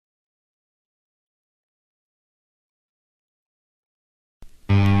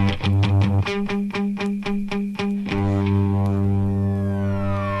Three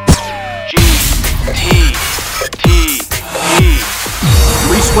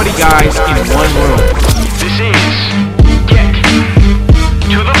sweaty guys in one room. This is Get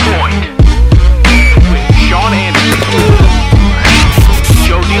to the Point with Sean Anderson,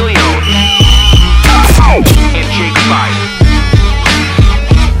 Joe DeLeon, and Jake Fire.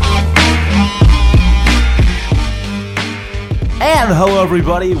 And hello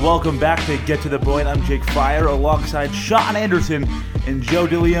everybody, welcome back to Get to the Point. I'm Jake Fire alongside Sean Anderson and Joe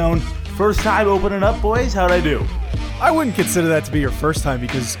DeLeon. First time opening up, boys. How'd I do? I wouldn't consider that to be your first time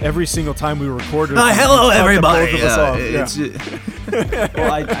because every single time we recorded, hello everybody. Well,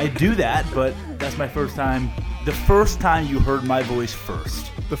 I do that, but that's my first time. The first time you heard my voice first.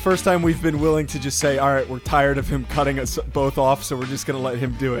 The first time we've been willing to just say, all right, we're tired of him cutting us both off, so we're just going to let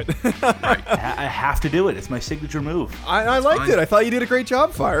him do it. I have to do it. It's my signature move. I liked it. I thought you did a great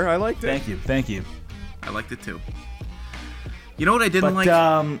job, Fire. I liked it. Thank you. I liked it too. You know what I didn't like?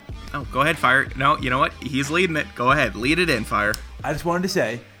 Oh, go ahead, Fire. No, you know what? He's leading it. Go ahead. Lead it in, Fire. I just wanted to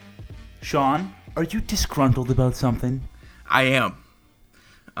say, Sean, are you disgruntled about something? I am.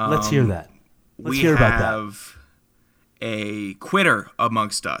 Let's hear that. Let's hear about that. We have a quitter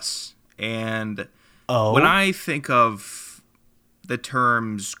amongst us. And Oh? when I think of the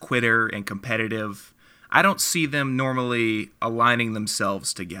terms quitter and competitive, I don't see them normally aligning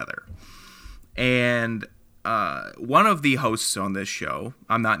themselves together. And one of the hosts on this show,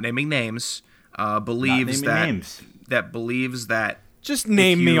 I'm not naming names, believes that Just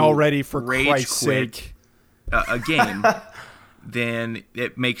name me already, for rage Christ's quit sake. a game, then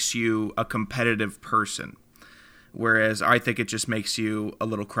it makes you a competitive person. Whereas I think it just makes you a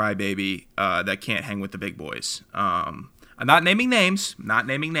little crybaby that can't hang with the big boys. I'm not naming names.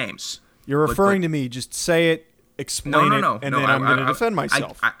 You're referring to me. Just say it, explain it, and then I'm going to defend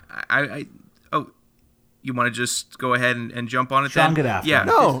myself. You want to just go ahead and jump on it Sean, then? get after Yeah. it.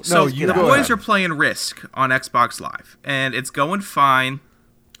 No, So you the go boys ahead. are playing Risk on Xbox Live, and it's going fine.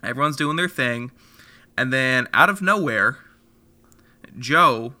 Everyone's doing their thing. And then out of nowhere,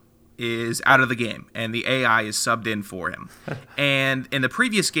 Joe is out of the game, and the AI is subbed in for him. And in the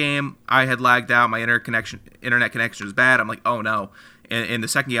previous game, I had lagged out. My internet connection was bad. I'm like, oh no. And in the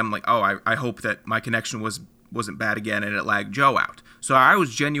second game, I'm like, oh, I hope that my connection wasn't bad again, and it lagged Joe out. So I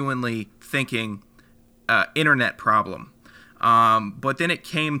was genuinely thinking internet problem. But then it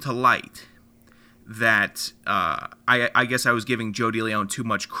came to light that I guess I was giving Joe DeLeon too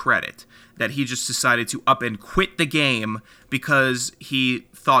much credit, that he just decided to up and quit the game because he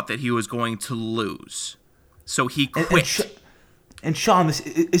thought that he was going to lose. So he quit. And Sean, is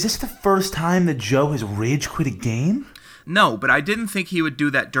this the first time that Joe has rage quit a game? No, but I didn't think he would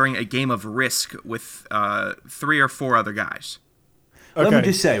do that during a game of Risk with 3 or 4 other guys. Okay. Let Okay. me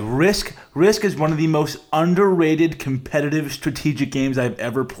just say, Risk is one of the most underrated competitive strategic games I've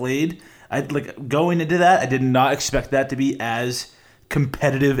ever played. Going into that, I did not expect that to be as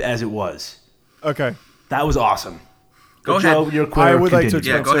competitive as it was. Okay. That was awesome. Go But ahead. Joe, your quitter, I would like to continue.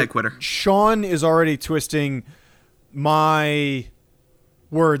 explain. Yeah, go ahead, quitter. Sean is already twisting my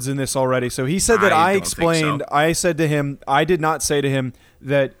words in this already. So he said that I I don't think explained. so. I said to him, I did not say to him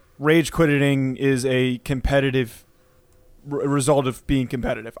that rage quitting is a competitive result of being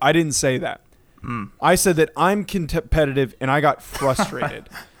competitive. I didn't say that. I said that I'm competitive and I got frustrated.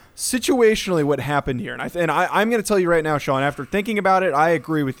 Situationally, what happened here, and I'm going to tell you right now, Sean, after thinking about it, I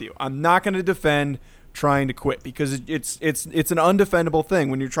agree with you. I'm not going to defend trying to quit because it's an undefendable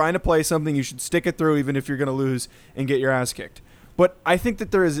thing. When you're trying to play something, you should stick it through even if you're going to lose and get your ass kicked. But I think that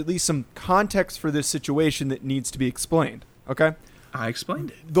there is at least some context for this situation that needs to be explained, okay? I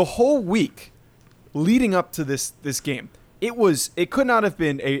explained it. The whole week leading up to this game, it could not have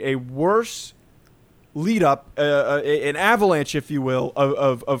been a worse lead up, an avalanche, if you will,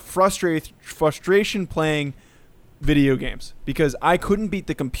 of frustration playing video games because I couldn't beat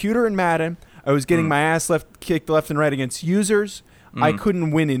the computer in Madden. I was getting my ass kicked left and right against users. I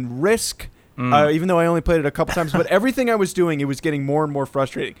couldn't win in Risk, even though I only played it a couple times. But everything I was doing, it was getting more and more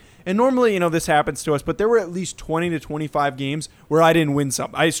frustrating. And normally, this happens to us, but there were at least 20 to 25 games where I didn't win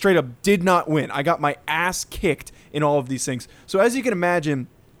something. I straight up did not win. I got my ass kicked in all of these things. So as you can imagine,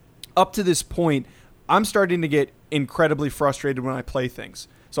 up to this point, I'm starting to get incredibly frustrated when I play things.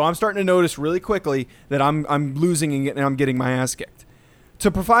 So I'm starting to notice really quickly that I'm losing and I'm getting my ass kicked.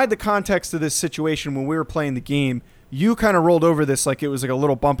 To provide the context of this situation when we were playing the game, you kind of rolled over this like it was like a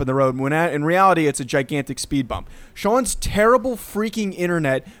little bump in the road, when in reality it's a gigantic speed bump. Sean's terrible freaking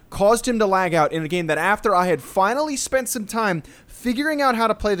internet caused him to lag out in a game that after I had finally spent some time figuring out how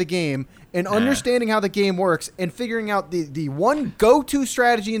to play the game and understanding how the game works and figuring out the one go-to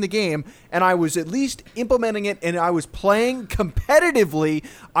strategy in the game, and I was at least implementing it, and I was playing competitively.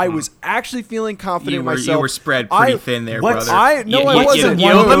 I was actually feeling confident in myself. You were spread pretty thin there, brother. I wasn't.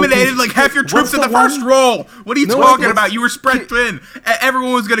 You eliminated like half your troops in the first roll. What are you talking about? You were spread thin.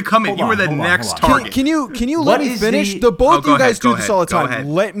 Everyone was going to come in. You were the next target. Can you let me finish? Both you guys do this all the time. Ahead.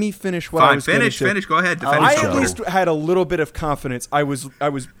 Let me finish what I was going to do. Finish. Go ahead. I at least had a little bit of confidence. I was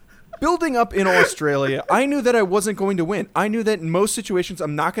building up in Australia. I knew that I wasn't going to win. I knew that in most situations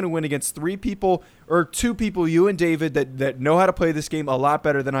I'm not going to win against 3 people or 2 people, you and David, that know how to play this game a lot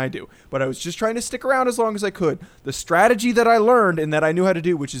better than I do. But I was just trying to stick around as long as I could. The strategy that I learned and that I knew how to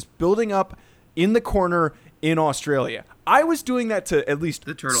do, which is building up in the corner in Australia, I was doing that to at least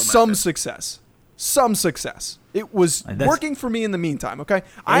some success. Some success. It was working for me in the meantime, okay?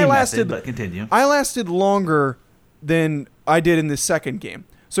 I lasted longer than I did in this second game.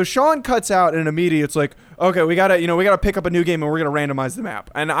 So Sean cuts out and immediately it's like, okay, we gotta pick up a new game and we're gonna randomize the map.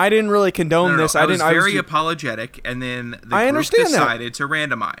 And I didn't really condone this. I was very apologetic, and then the group decided to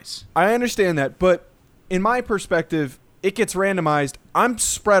randomize. I understand that, but in my perspective, it gets randomized. I'm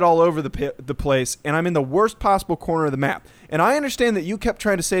spread all over the place, and I'm in the worst possible corner of the map. And I understand that you kept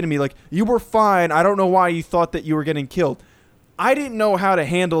trying to say to me, like, you were fine. I don't know why you thought that you were getting killed. I didn't know how to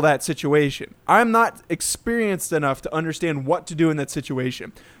handle that situation. I'm not experienced enough to understand what to do in that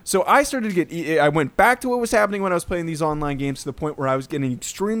situation. So I started to I went back to what was happening when I was playing these online games to the point where I was getting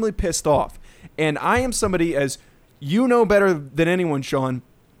extremely pissed off. And I am somebody, as you know better than anyone, Sean,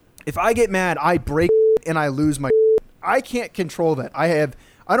 if I get mad, I break and I lose my. I can't control that.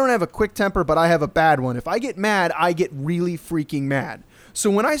 I don't have a quick temper, but I have a bad one. If I get mad, I get really freaking mad.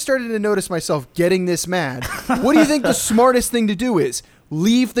 So when I started to notice myself getting this mad, what do you think the smartest thing to do is?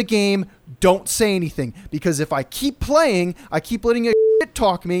 Leave the game, don't say anything. Because if I keep playing, I keep letting it shit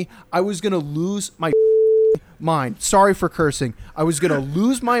talk me, I was going to lose my mind. Sorry for cursing. I was going to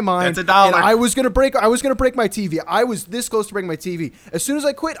lose my mind. That's $1. And I was going to break my TV. I was this close to breaking my TV. As soon as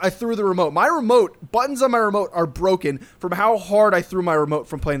I quit, I threw the remote. Buttons on my remote are broken from how hard I threw my remote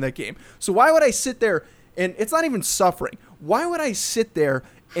from playing that game. So why would I sit there, and it's not even suffering. Why would I sit there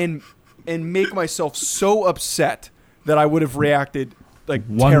and make myself so upset that I would have reacted like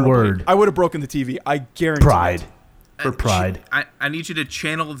one terribly? word. I would have broken the TV. I guarantee. Pride. It. For pride. I need you to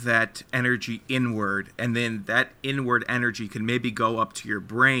channel that energy inward, and then that inward energy can maybe go up to your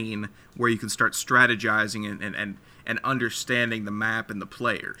brain where you can start strategizing and understanding the map and the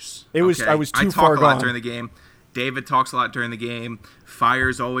players. I was too far gone. I talk a lot during the game. David talks a lot during the game.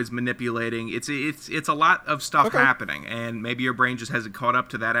 Fire's always manipulating. It's a lot of stuff happening, and maybe your brain just hasn't caught up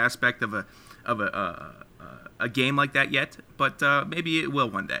to that aspect of a game like that yet. But maybe it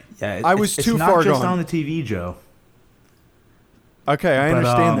will one day. Yeah, I was too far gone. It's not just on the TV, Joe. Okay, I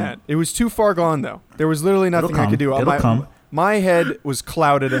understand that. It was too far gone, though. There was literally nothing I could do. It'll come. My head was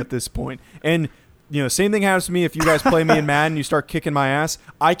clouded at this point, and same thing happens to me if you guys play me in Madden and you start kicking my ass.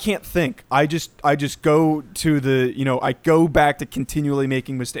 I can't think. I just go to I go back to continually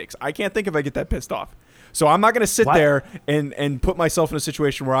making mistakes. I can't think if I get that pissed off. So I'm not going to sit there and put myself in a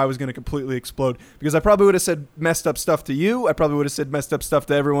situation where I was going to completely explode, because I probably would have said messed up stuff to you. I probably would have said messed up stuff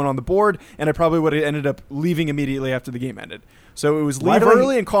to everyone on the board, and I probably would have ended up leaving immediately after the game ended. So it was leave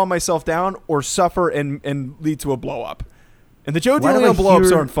early and calm myself down, or suffer and lead to a blow up. And the Joe DeLeon blow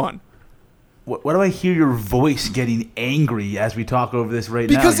ups aren't fun. Why do I hear your voice getting angry as we talk over this right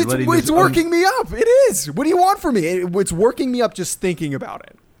because now? Because it's working me up. It is. What do you want from me? It's working me up just thinking about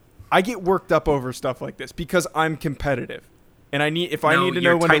it. I get worked up over stuff like this because I'm competitive, and I need to know when to leave.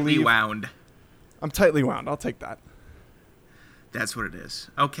 You're tightly wound. I'm tightly wound. I'll take that. That's what it is.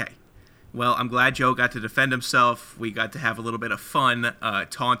 Okay. Well, I'm glad Joe got to defend himself. We got to have a little bit of fun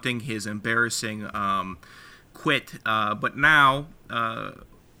taunting his embarrassing quit. But now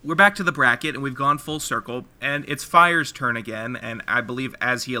we're back to the bracket, and we've gone full circle, and it's Fire's turn again. And I believe,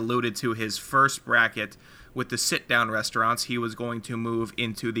 as he alluded to his first bracket with the sit-down restaurants, he was going to move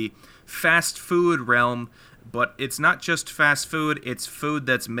into the fast food realm. But it's not just fast food, it's food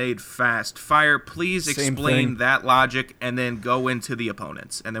that's made fast. Fire, please explain that logic and then go into the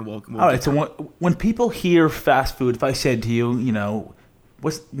opponents. And then we'll all right, so when people hear fast food, if I said to you,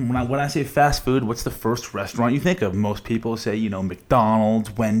 when I say fast food, what's the first restaurant you think of? Most people say,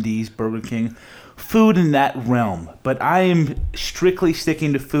 McDonald's, Wendy's, Burger King. Food in that realm. But I am strictly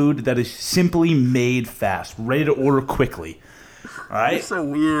sticking to food that is simply made fast, ready to order quickly. All right? It's so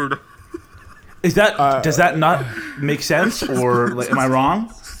weird. Is that does that not make sense, or am I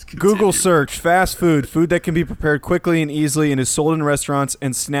wrong? Google search fast food, food that can be prepared quickly and easily and is sold in restaurants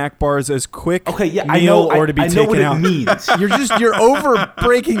and snack bars as quick Okay, yeah, meal I know. or to be I know taken what out. it means. You're over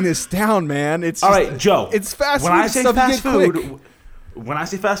breaking this down, man. It's All just, right, Joe. It's fast when food. I It's say stuff you fast get food, quick. when I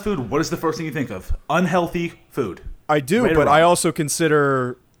say fast food, what is the first thing you think of? Unhealthy food. I do, Right or but I wrong? also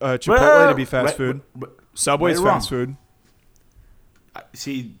consider Chipotle to be fast Right- food. right- Subway's right or fast food.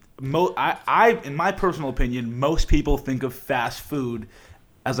 See, I, in my personal opinion, most people think of fast food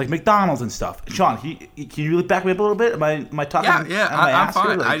as like McDonald's and stuff. Sean, can you really back me up a little bit? Am I talking? Yeah, out of my I'm ass here?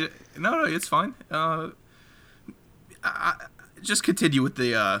 fine. Like- No, it's fine. Just continue with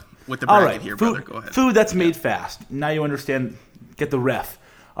the All bracket right, here, food, brother. Go ahead. Food that's made fast. Now you understand. Get the ref.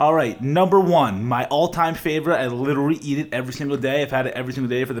 All right, number one, my all-time favorite. I literally eat it every single day. I've had it every single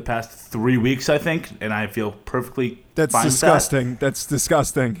day for the past 3 weeks, I think, and I feel perfectly That's fine disgusting. That's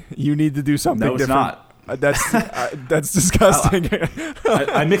disgusting. You need to do something No, it's different. not. That's disgusting. With that.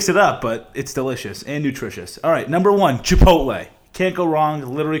 I mix it up, but it's delicious and nutritious. All right, number one, Chipotle. Can't go wrong.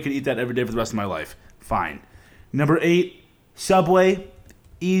 Literally could eat that every day for the rest of my life. Fine. Number 8, Subway.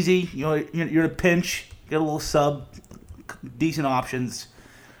 Easy. You know, you're in a pinch. Get a little sub. Decent options.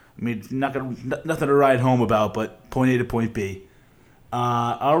 I mean, nothing to write home about, but point A to point B.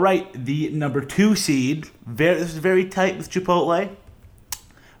 All right, the number 2 seed. This is very tight with Chipotle,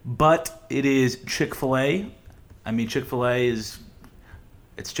 but it is Chick-fil-A. I mean, Chick-fil-A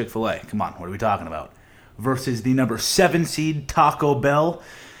it's Chick-fil-A. Come on, what are we talking about? Versus the number 7 seed, Taco Bell.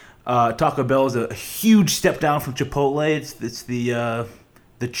 Taco Bell is a huge step down from Chipotle. It's the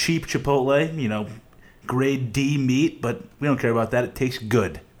cheap Chipotle, you know, grade D meat, but we don't care about that. It tastes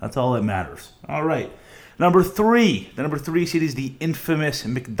good. That's all that matters. All right. Number 3. The number 3 seed is the infamous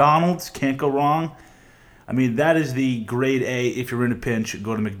McDonald's. Can't go wrong. I mean, that is the grade A. If you're in a pinch,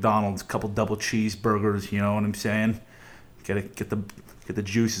 go to McDonald's. Couple double cheeseburgers. You know what I'm saying? Get the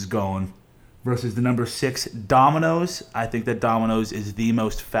juices going. Versus the number 6, Domino's. I think that Domino's is the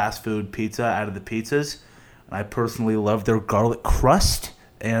most fast food pizza out of the pizzas. And I personally love their garlic crust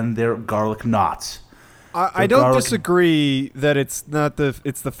and their garlic knots. I don't disagree that it's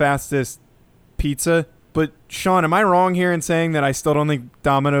the fastest pizza, but Sean, am I wrong here in saying that I still don't think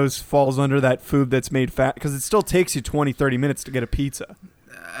Domino's falls under that food that's made fast? Because it still takes you 20-30 minutes to get a pizza.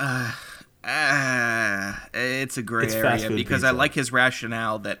 It's a gray It's fast area food because I pizza. like his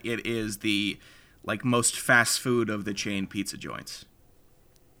rationale that it is the most fast food of the chain pizza joints.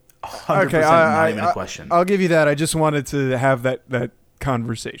 100% Okay, not even a question. I'll give you that. I just wanted to have that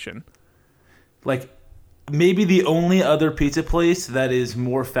conversation. Like, maybe the only other pizza place that is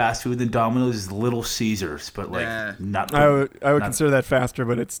more fast food than Domino's is Little Caesars, but like Yeah. not. I would not- consider that faster,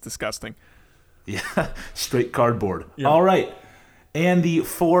 but it's disgusting. Yeah, straight cardboard. Yeah. All right, and the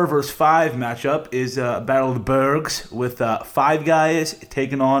 4 versus 5 matchup is Battle of the Bergs with 5 Guys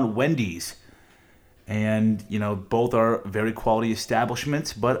taking on Wendy's, and you know both are very quality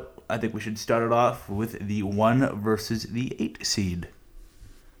establishments, but I think we should start it off with the 1 versus the 8 seed.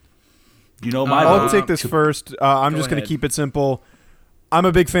 You know my I'll vote. take this first. I'm Go just going to ahead. keep it simple. I'm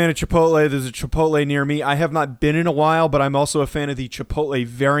a big fan of Chipotle. There's a Chipotle near me. I have not been in a while, but I'm also a fan of the Chipotle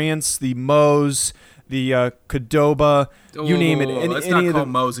variants, the Moe's, the Qdoba, you name it. Let's Any not of call the-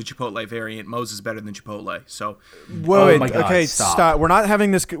 Moe's a Chipotle variant. Moe's is better than Chipotle. So Wait, my God, okay, stop. We're not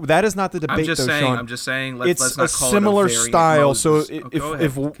having this. That is not the debate, I'm just though, saying. Sean. I'm just saying. It's Let's a not call similar it a variant. style. Moe's So is- go ahead,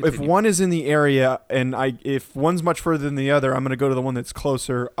 if continue. one is in the area and if one's much further than the other, I'm going to go to the one that's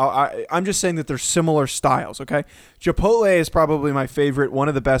closer. I'm just saying that they're similar styles. Okay, Chipotle is probably my favorite, one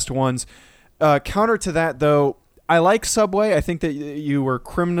of the best ones. Counter to that, though, I like Subway. I think that you were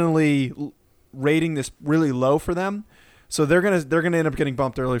criminally rating this really low for them, so they're gonna end up getting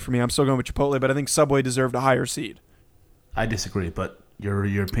bumped early for me. I'm still going with Chipotle, but I think Subway deserved a higher seed. I disagree, but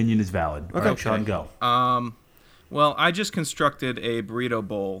your opinion is valid. All right, Sean, go. Well, I just constructed a burrito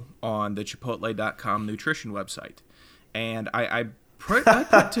bowl on the Chipotle.com nutrition website, and I put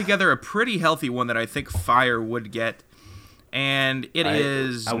together a pretty healthy one that I think Fire would get, and it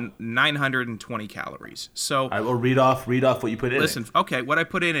is 920 calories. So I will read off what you put in. listen, okay, what I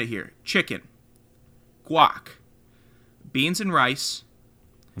put in it here: chicken, guac, beans and rice,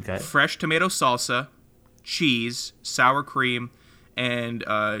 Okay. fresh tomato salsa, cheese, sour cream, and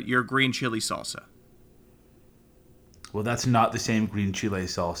your green chili salsa. Well, that's not the same green chile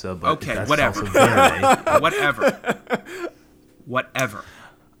salsa, but Okay, that's whatever. salsa verde. Whatever.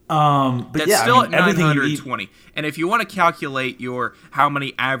 But That's yeah, still I mean, at everything you eat. 920. And if you want to calculate how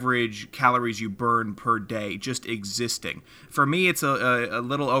many average calories you burn per day just existing, for me it's a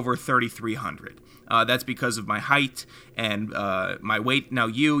little over 3,300. That's because of my height and my weight. Now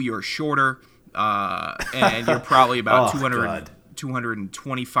you're shorter, and you're probably about Oh, God.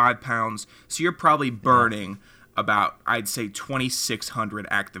 225 pounds. So you're probably burning about, I'd say, 2,600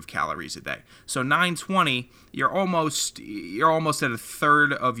 active calories a day. So 920, you're almost at a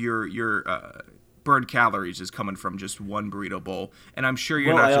third of your burned calories is coming from just one burrito bowl. And I'm sure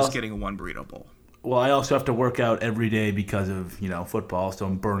you're not just getting one burrito bowl. Well, I also have to work out every day because of football, so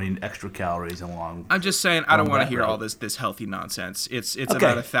I'm burning extra calories along. I'm just saying, I don't want to hear all this healthy nonsense. It's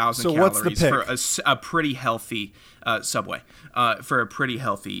about 1,000 calories what's the pick? for a pretty healthy Subway, for a pretty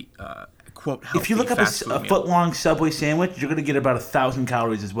healthy quote healthy. If you look up a foot-long Subway sandwich, you're going to get about 1,000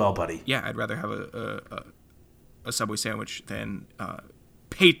 calories as well, buddy. Yeah, I'd rather have a Subway sandwich than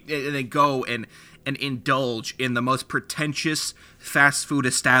then go and indulge in the most pretentious fast food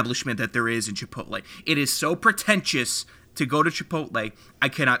establishment that there is in Chipotle. It is so pretentious to go to Chipotle, I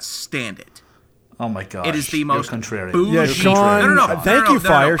cannot stand it. Oh my gosh. It is the most contrarian. bougie. Yeah, Sean. Thank you,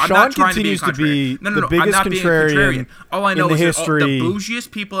 Fire. Sean continues to be the biggest contrarian All I know in the is history. the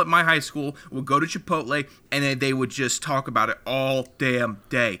bougiest people at my high school would go to Chipotle and then they would just talk about it all damn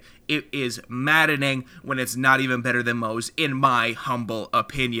day. It is maddening when it's not even better than Moe's, in my humble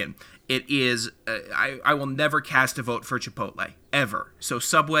opinion. It is. I will never cast a vote for Chipotle ever. So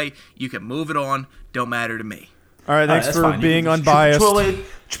Subway, you can move it on. Don't matter to me. All right, thanks that's for fine. being unbiased.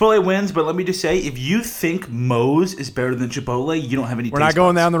 Chipotle wins, but let me just say, if you think Moe's is better than Chipotle, you don't have any taste We're not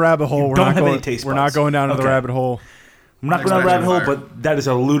going buds. down the rabbit hole. You don't have any taste We're not buds. going down to the Okay. rabbit hole. I'm not going down the rabbit hole, Fire. but that is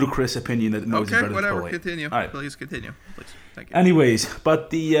a ludicrous opinion that Moe's is better Okay, than whatever. Chipotle. Continue. All right. Please continue. Please. Thank you. Anyways, but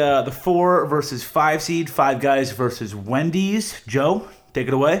the 4 versus 5 seed, Five Guys versus Wendy's. Joe, take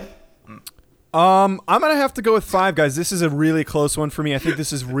it away. I'm gonna have to go with Five Guys. This is a really close one for me. I think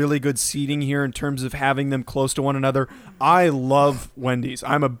this is really good seating here in terms of having them close to one another. I love Wendy's.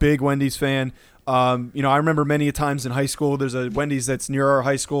 I'm a big Wendy's fan. I remember many times in high school, there's a Wendy's that's near our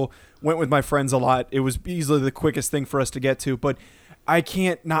high school. Went with my friends a lot. It was easily the quickest thing for us to get to, but I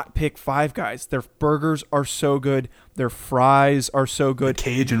can't not pick Five Guys. Their burgers are so good. Their fries are so good.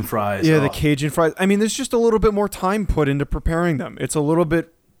 Cajun fries. Yeah, Oh. the Cajun fries. I mean, there's just a little bit more time put into preparing them. It's a little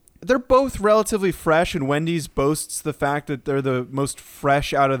bit... They're both relatively fresh, and Wendy's boasts the fact that they're the most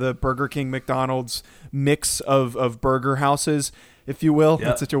fresh out of the Burger King, McDonald's mix of burger houses, if you will. Yep.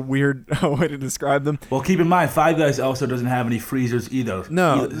 That's such a weird way to describe them. Well, keep in mind, Five Guys also doesn't have any freezers either.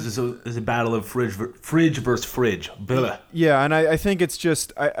 No. It's a battle of fridge versus fridge. Blah. Yeah, and I think it's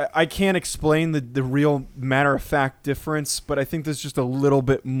just... I can't explain the real matter-of-fact difference, but I think there's just a little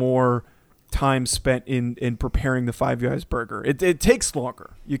bit more time spent in preparing the Five Guys burger. It takes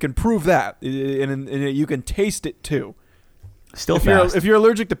longer. You can prove that, and you can taste it too. Still If fast. you're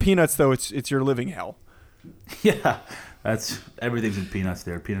allergic to peanuts, though, it's your living hell. Yeah, everything's in peanuts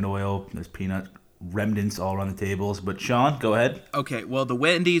there. Peanut oil, there's peanut remnants all around the tables. But Sean, go ahead. Okay, well, the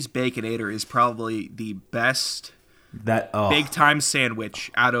Wendy's Baconator is probably the best big Oh, time sandwich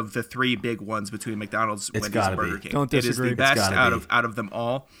out of the 3 big ones between McDonald's, It's Wendy's, gotta and Burger be. King. Don't disagree. It is the It's best gotta be. out of them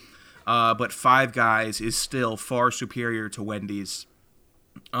all. But Five Guys is still far superior to Wendy's.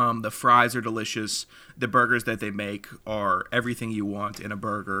 The fries are delicious. The burgers that they make are everything you want in a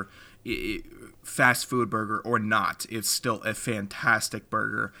burger. Fast food burger or not, it's still a fantastic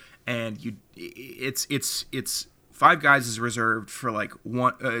burger. And it's Five Guys is reserved for like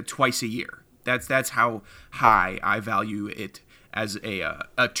twice a year. That's how high I value it as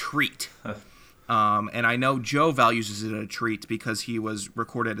a treat. And I know Joe values it as a treat because he was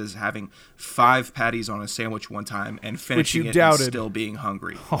recorded as having 5 patties on a sandwich one time and finishing it and still being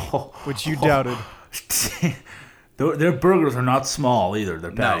hungry. Which you doubted. their burgers are not small either.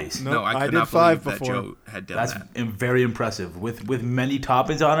 They're patties. No. Nope, I I could did not 5 believe that before. Joe had done That's that. very impressive. With many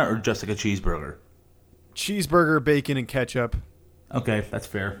toppings on it, or just like a cheeseburger. Cheeseburger, bacon, and ketchup. Okay, that's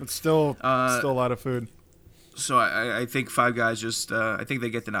fair. It's still a lot of food. So I think Five Guys I think they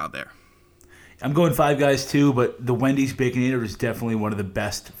get the nod there. I'm going Five Guys too, but the Wendy's Baconator is definitely one of the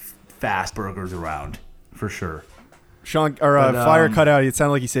best fast burgers around, for sure. Sean But, Fire cut out. It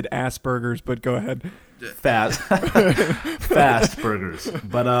sounded like he said ass burgers, but go ahead. Fast burgers.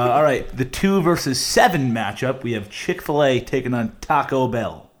 But all right, the 2 versus 7 matchup. We have Chick-fil-A taking on Taco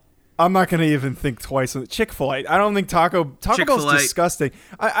Bell. I'm not going to even think twice on Chick-fil-A. I don't think Taco Bell's Chick-fil-A. disgusting.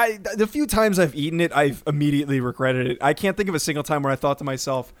 The few times I've eaten it, I've immediately regretted it. I can't think of a single time where I thought to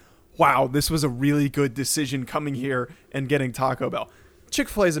myself, wow, this was a really good decision coming here and getting Taco Bell.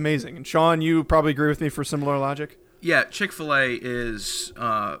 Chick-fil-A is amazing. And Sean, you probably agree with me for similar logic? Yeah, Chick-fil-A is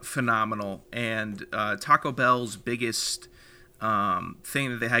phenomenal, and Taco Bell's biggest thing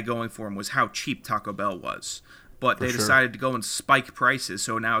that they had going for them was how cheap Taco Bell was. But they decided to go and spike prices,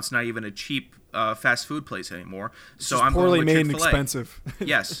 so now it's not even a cheap fast food place anymore. So Just I'm poorly going with made and Chick-fil-A. expensive.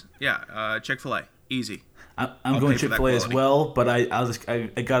 Yes, yeah, Chick-fil-A. Easy. I'm I'll going pay for that Chick-fil-A as quality. well, but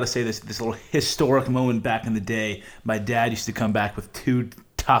I gotta say this little historic moment back in the day. My dad used to come back with 2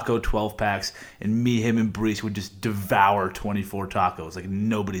 taco 12 packs, and me, him, and Brees would just devour 24 tacos like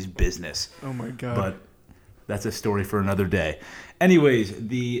nobody's business. Oh my god. But that's a story for another day. Anyways,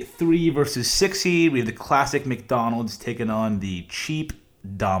 the 3 versus 6 seed, we have the classic McDonald's taking on the cheap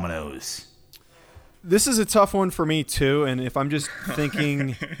Domino's. This is a tough one for me too, and if I'm just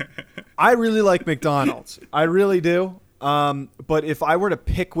thinking, I really like McDonald's. I really do. But if I were to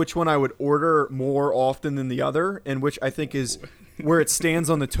pick which one I would order more often than the other, and which I think is where it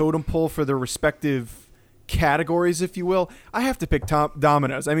stands on the totem pole for the respective categories, if you will, I have to pick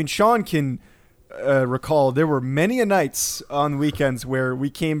Domino's. I mean, Sean can recall there were many a nights on weekends where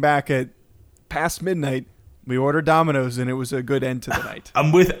we came back at past midnight. We ordered Domino's, and it was a good end to the night.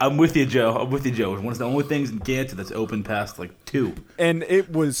 I'm with you, Joe. I'm with you, Joe. It's one of the only things in Ganta that's open past like 2. And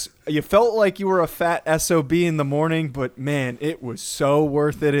it was, you felt like you were a fat SOB in the morning, but man, it was so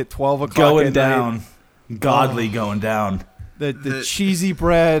worth it at 12 o'clock Going at down. night. Godly going down. The cheesy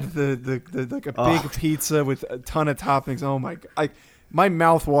bread, the like a big pizza with a ton of toppings. Oh my God. My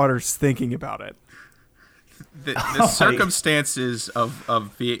mouth waters thinking about it. The circumstances of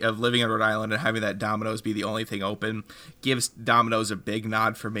living in Rhode Island and having that Domino's be the only thing open gives Domino's a big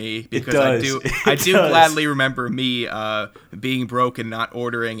nod for me, because I do gladly remember me being broke and not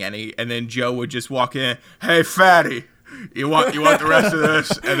ordering any, and then Joe would just walk in, "Hey fatty, you want the rest of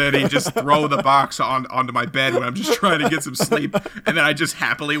this?" And then he'd just throw the box onto my bed when I'm just trying to get some sleep, and then I just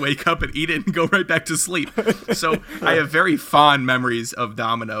happily wake up and eat it and go right back to sleep. So I have very fond memories of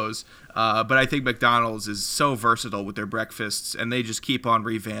Domino's. But I think McDonald's is so versatile with their breakfasts, and they just keep on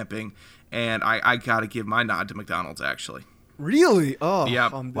revamping. And I got to give my nod to McDonald's, actually. Really? Oh, Yeah.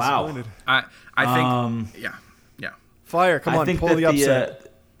 I'm Wow. disappointed. I think, yeah. Fire, come I on, think pull that the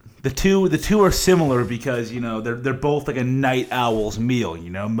upset. the two are similar because they're both like a night owl's meal.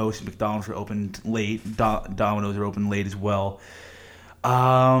 Most McDonald's are open late. Domino's are open late as well.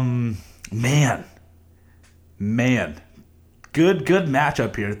 Man. Good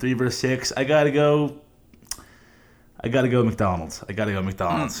matchup here. 3 versus 6. I gotta go McDonald's.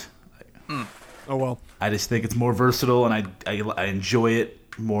 Oh well. I just think it's more versatile, and I enjoy it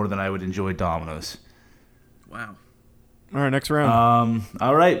more than I would enjoy Domino's. Wow. All right, next round.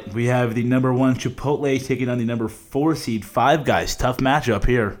 All right, we have the number 1 Chipotle taking on the number 4 seed Five Guys. Tough matchup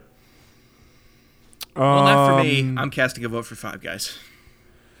here. Well, not for me. I'm casting a vote for Five Guys.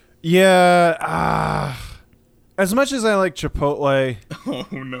 Yeah. As much as I like Chipotle, Oh,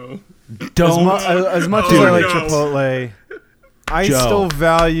 no. as much as Oh, I like no. Chipotle, I Joe. still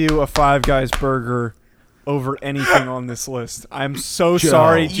value a Five Guys burger over anything on this list. I'm so Joe.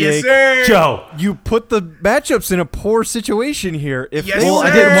 sorry, Yes, Jake. sir. Joe. You put the matchups in a poor situation here. If Yes, they Well, were-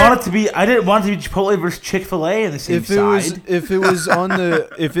 I didn't want it to be Chipotle versus Chick-fil-A in the same if it was side.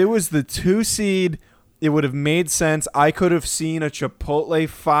 if it was the 2 seed, it would have made sense. I could have seen a Chipotle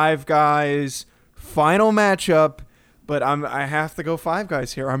Five Guys final matchup, but I have to go Five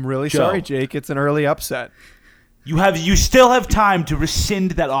Guys here. I'm really Joe. sorry, Jake. It's an early upset. You still have time to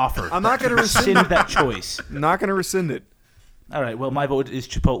rescind that offer. I'm not going to rescind rescind that choice. I'm not going to rescind it. All right. Well, my vote is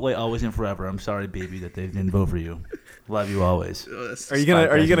Chipotle always and forever. I'm sorry, baby, that they didn't vote for you. Love you always. Are you gonna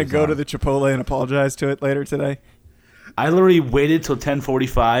Five Guys go moves to on. the Chipotle and apologize to it later today? I literally waited till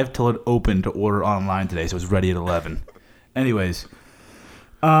 10:45 till it opened to order online today, so it was ready at 11. Anyways,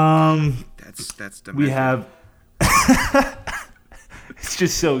 That's we have. It's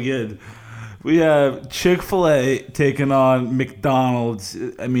just so good. We have Chick-fil-A taking on McDonald's.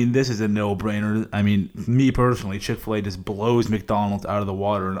 I mean, this is a no-brainer. I mean, me personally, Chick-fil-A just blows McDonald's out of the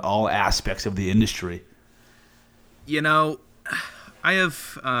water in all aspects of the industry. I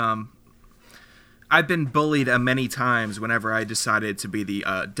have I've been bullied many times whenever I decided to be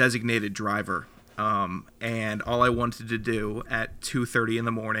the designated driver, and all I wanted to do at 2:30 in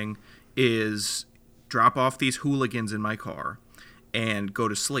the morning is drop off these hooligans in my car and go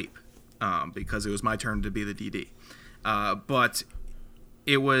to sleep, because it was my turn to be the DD. But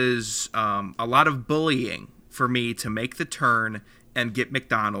it was a lot of bullying for me to make the turn and get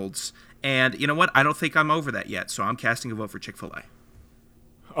McDonald's. And you know what? I don't think I'm over that yet, so I'm casting a vote for Chick-fil-A.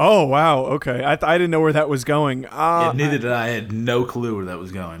 Oh wow, okay. I didn't know where that was going. Yeah, neither did I. I had no clue where that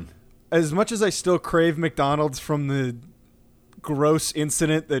was going. As much as I still crave McDonald's from the gross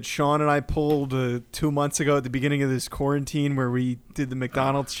incident that Sean and I pulled 2 months ago at the beginning of this quarantine where we did the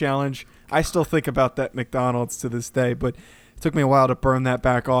McDonald's challenge, I still think about that McDonald's to this day, but it took me a while to burn that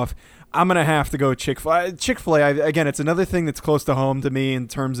back off. I'm going to have to go Chick-fil-A. Chick-fil-A, again, it's another thing that's close to home to me in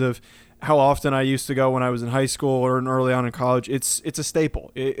terms of how often I used to go when I was in high school or early on in college. It's a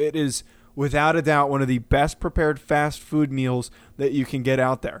staple. It is without a doubt, one of the best prepared fast food meals that you can get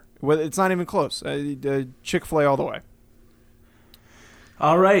out there. It's not even close. Chick-fil-A all the way.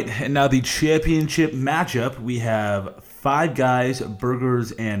 All right, and now the championship matchup. We have Five Guys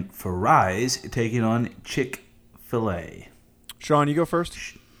Burgers and Fries taking on Chick-fil-A. Sean, you go first.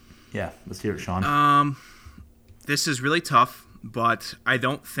 Yeah, let's hear it, Sean. This is really tough, but I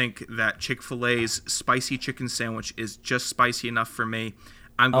don't think that Chick-fil-A's spicy chicken sandwich is just spicy enough for me.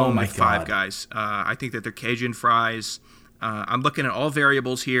 I'm going with Five Guys. I think that their Cajun fries. I'm looking at all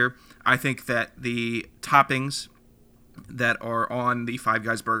variables here. I think that the toppings that are on the Five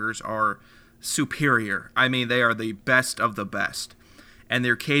Guys burgers are superior. I mean, they are the best of the best. And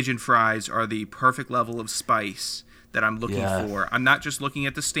their Cajun fries are the perfect level of spice that I'm looking for. I'm not just looking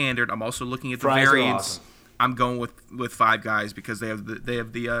at the standard. I'm also looking at the Fries variants. Awesome. I'm going with Five Guys because they have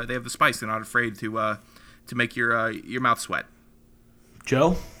the spice. They're not afraid to make your mouth sweat.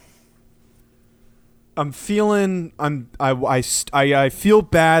 Joe? I feel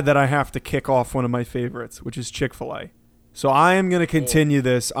bad that I have to kick off one of my favorites, which is Chick-fil-A. So I am going to continue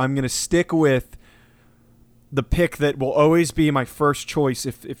this. I'm going to stick with the pick that will always be my first choice.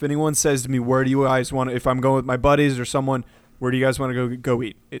 If anyone says to me, where do you guys want to, if I'm going with my buddies or someone, where do you guys want to go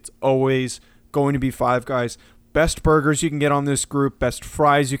eat? It's always going to be Five Guys. Best burgers you can get on this group, best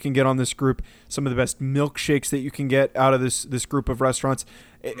fries you can get on this group, some of the best milkshakes that you can get out of this group of restaurants.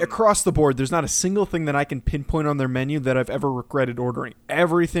 Across the board, there's not a single thing that I can pinpoint on their menu that I've ever regretted ordering.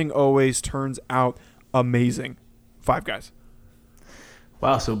 Everything always turns out amazing. Five Guys.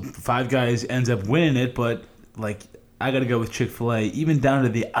 Wow, so Five Guys ends up winning it, but like I got to go with Chick-fil-A, even down to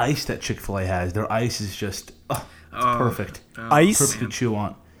the ice that Chick-fil-A has. Their ice is just perfect. Ice? Perfect to chew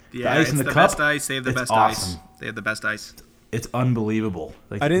on. Yeah, the ice it's in the the cup, best ice. They have the it's best awesome. ice. They have the best ice. It's unbelievable.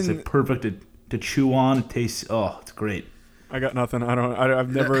 Like it's like perfect to chew on. It tastes. Oh, it's great. I got nothing. I've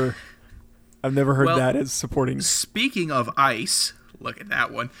never heard that as supporting. Speaking of ice, look at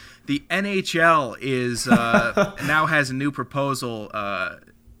that one. The NHL is now has a new proposal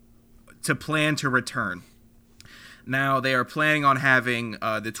to plan to return. Now they are planning on having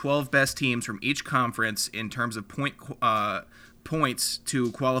the 12 best teams from each conference in terms of points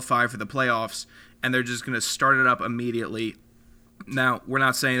to qualify for the playoffs, and they're just going to start it up immediately. Now, we're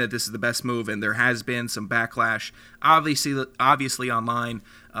not saying that this is the best move, and there has been some backlash, obviously online,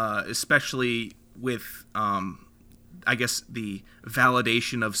 especially with, I guess, the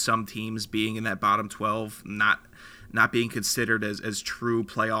validation of some teams being in that bottom 12, not being considered as true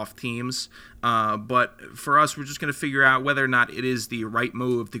playoff teams. But for us, we're just going to figure out whether or not it is the right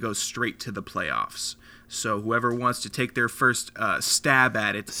move to go straight to the playoffs. So whoever wants to take their first stab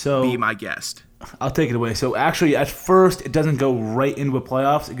at it, be my guest. I'll take it away. So actually, at first, it doesn't go right into a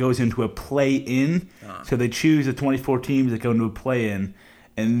playoffs. It goes into a play-in. So they choose the 24 teams that go into a play-in,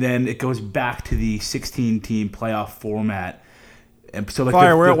 and then it goes back to the 16-team playoff format. And so like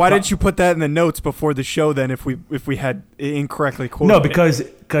Fire, why didn't you put that in the notes before the show then if we had incorrectly quoted No, because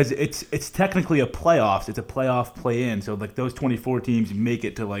it's technically a playoffs. It's a playoff play-in. So like those 24 teams make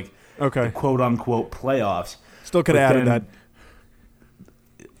it to like the quote-unquote playoffs. Still could have added that.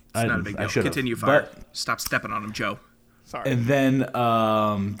 It's not a big deal. Continue, Fire. Stop stepping on him, Joe. Sorry. And then,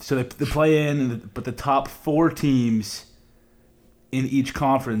 so they play in, but the top 4 teams in each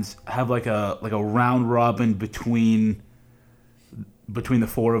conference have like a round robin between the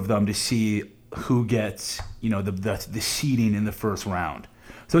 4 of them to see who gets the seeding in the first round.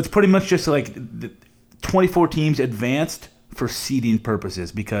 So it's pretty much just like the 24 teams advanced for seeding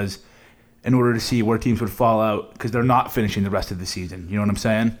purposes because in order to see where teams would fall out because they're not finishing the rest of the season. You know what I'm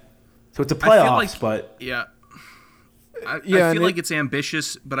saying? So it's a playoffs, but yeah. I feel like it's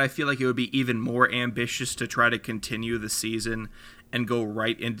ambitious, but I feel like it would be even more ambitious to try to continue the season and go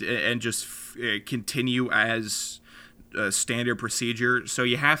right into and just continue as a standard procedure. So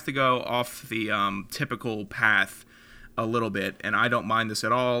you have to go off the typical path a little bit, and I don't mind this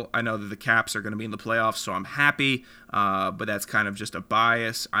at all. I know that the Caps are going to be in the playoffs, so I'm happy, but that's kind of just a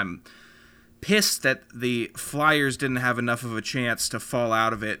bias. I'm pissed that the Flyers didn't have enough of a chance to fall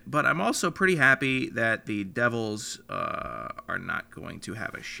out of it, but I'm also pretty happy that the Devils are not going to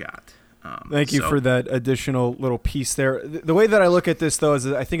have a shot. Thank you for that additional little piece there. The way that I look at this, though, is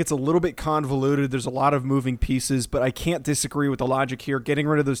that I think it's a little bit convoluted. There's a lot of moving pieces, but I can't disagree with the logic here. Getting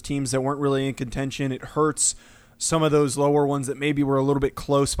rid of those teams that weren't really in contention, it hurts some of those lower ones that maybe were a little bit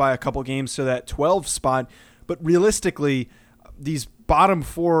close by a couple games to that 12 spot. But realistically, these bottom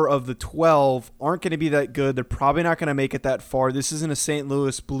 4 of the 12 aren't going to be that good. They're probably not going to make it that far. This isn't a St.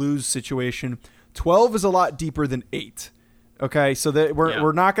 Louis Blues situation. 12 is a lot deeper than 8. Okay, so that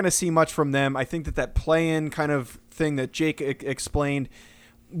we're not going to see much from them. I think that play-in kind of thing that Jake explained,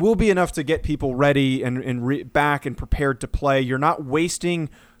 will be enough to get people ready and back and prepared to play. You're not wasting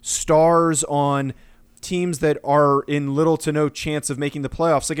stars on teams that are in little to no chance of making the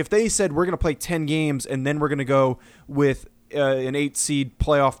playoffs. Like if they said we're going to play 10 games and then we're going to go with an 8 seed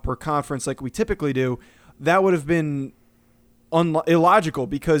playoff per conference like we typically do, that would have been illogical,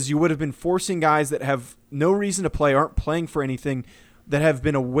 because you would have been forcing guys that have no reason to play, aren't playing for anything, that have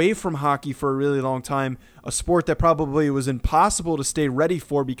been away from hockey for a really long time, a sport that probably was impossible to stay ready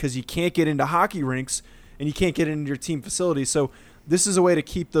for because you can't get into hockey rinks and you can't get into your team facilities. So this is a way to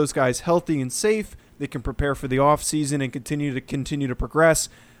keep those guys healthy and safe. They can prepare for the off season and continue to progress.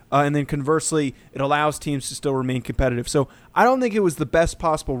 And then conversely, it allows teams to still remain competitive. So I don't think it was the best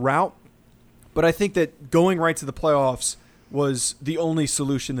possible route, but I think that going right to the playoffs was the only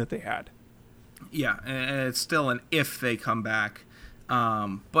solution that they had. Yeah, and it's still an if they come back.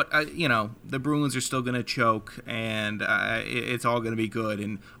 But the Bruins are still going to choke, and it's all going to be good,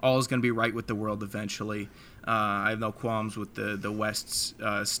 and all is going to be right with the world eventually. I have no qualms with the West's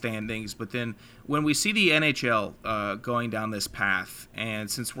standings. But then when we see the NHL going down this path,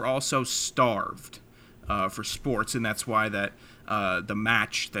 and since we're all so starved for sports, and that's why that the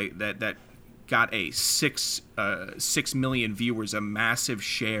match that got a 6 million viewers, a massive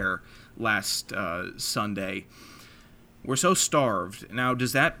share last Sunday. We're so starved. Now,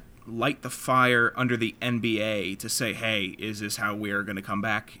 does that light the fire under the NBA to say, hey, is this how we are going to come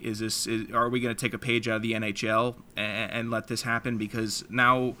back? Are we going to take a page out of the NHL and let this happen? Because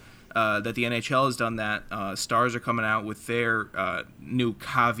now that the NHL has done that, stars are coming out with their new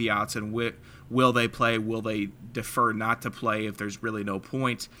caveats, and will they play? Will they defer not to play if there's really no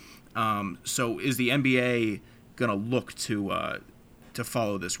point? So is the NBA going to look to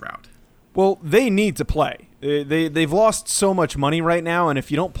follow this route? Well, they need to play. They've lost so much money right now, and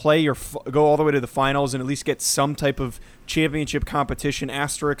if you don't play or go all the way to the finals and at least get some type of championship competition,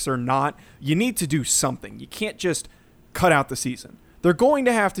 asterisks or not, you need to do something. You can't just cut out the season. They're going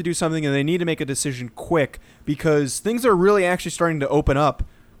to have to do something, and they need to make a decision quick, because things are really actually starting to open up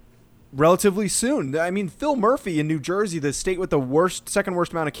relatively soon. I mean, Phil Murphy in New Jersey, the state with the second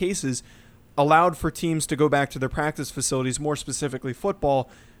worst amount of cases, allowed for teams to go back to their practice facilities, more specifically football.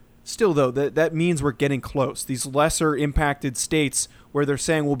 Still, though, that means we're getting close. These lesser impacted states where they're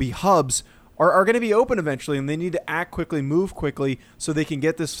saying will be hubs are going to be open eventually, and they need to act quickly, move quickly, so they can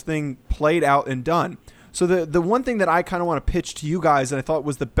get this thing played out and done. So the one thing that I kind of want to pitch to you guys, and I thought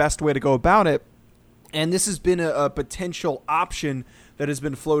was the best way to go about it, and this has been a potential option that has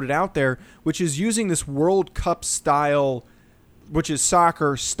been floated out there, which is using this World Cup style, which is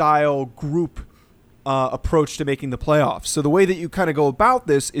soccer style group approach to making the playoffs. So the way that you kind of go about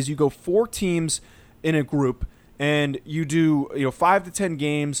this is you go 4 teams in a group, and you do 5 to 10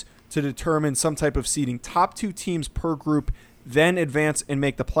 games to determine some type of seeding. Top 2 teams per group then advance and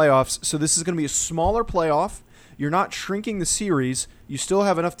make the playoffs. So this is going to be a smaller playoff. You're not shrinking the series. You still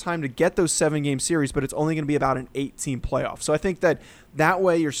have enough time to get those 7-game series, but it's only going to be about an 8-team playoff. So I think that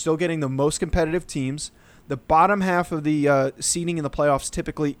way you're still getting the most competitive teams. The bottom half of the seeding in the playoffs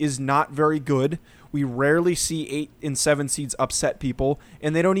typically is not very good. We rarely see 8 and 7 seeds upset people,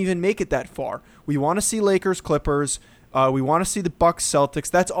 and they don't even make it that far. We want to see Lakers, Clippers. We want to see the Bucks, Celtics.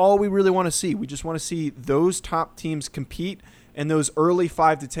 That's all we really want to see. We just want to see those top teams compete, and those early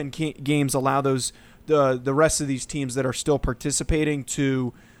 5 to 10 games allow the rest of these teams that are still participating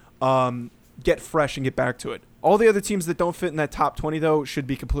to get fresh and get back to it. All the other teams that don't fit in that top 20, though, should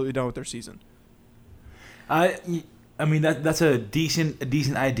be completely done with their season. I mean, that's a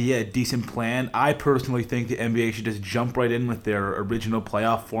decent idea, a decent plan. I personally think the NBA should just jump right in with their original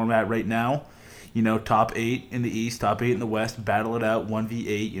playoff format right now. Top 8 in the East, top 8 in the West, battle it out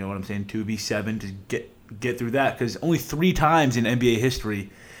 1v8. You know what I'm saying? 2v7 to get through that, because only 3 times in NBA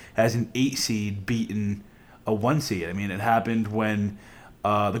history has an 8 seed beaten a 1 seed. I mean, it happened when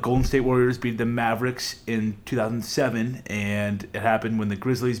the Golden State Warriors beat the Mavericks in 2007, and it happened when the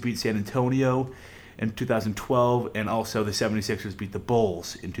Grizzlies beat San Antonio in 2012, and also the 76ers beat the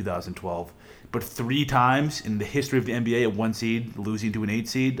Bulls in 2012. But 3 times in the history of the NBA, a 1 seed losing to an 8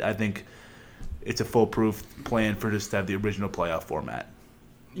 seed, I think it's a foolproof plan for just to have the original playoff format.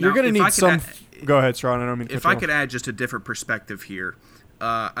 You're going to need some... Go ahead, Sharon. I don't mean to If I could add just a different perspective here,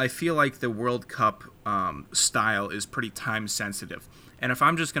 I feel like the World Cup style is pretty time sensitive. And if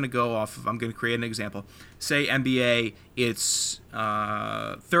I'm just going to go off of, I'm going to create an example. Say NBA, it's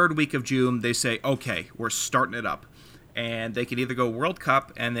 3rd week of June. They say, okay, we're starting it up. And they could either go World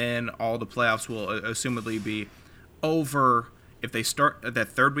Cup, and then all the playoffs will assumedly be over, if they start at that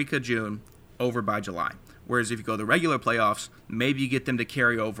 3rd week of June, over by July. Whereas if you go the regular playoffs, maybe you get them to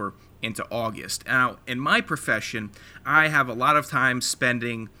carry over into August. Now, in my profession, I have a lot of time spent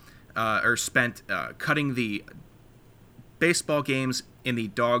cutting the baseball games in the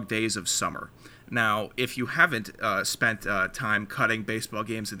dog days of summer. Now, if you haven't spent time cutting baseball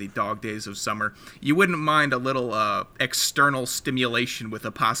games in the dog days of summer, you wouldn't mind a little external stimulation with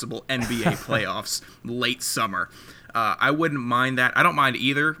a possible NBA playoffs late summer. I wouldn't mind that. I don't mind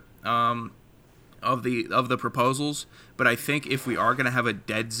either of the proposals, but I think if we are going to have a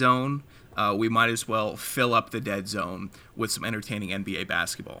dead zone, we might as well fill up the dead zone with some entertaining NBA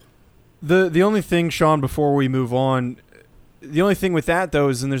basketball. The only thing, Sean, before we move on, the only thing with that, though,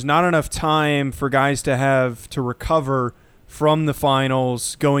 is there's not enough time for guys to have to recover from the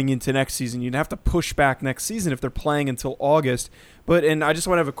finals going into next season. You'd have to push back next season if they're playing until August. And I just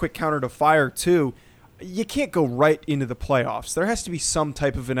want to have a quick counter to Fire, too. You can't go right into the playoffs. There has to be some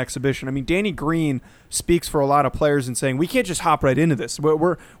type of an exhibition. I mean, Danny Green speaks for a lot of players in saying, we can't just hop right into this.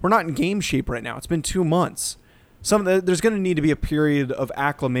 We're not in game shape right now. It's been 2 months. There's going to need to be a period of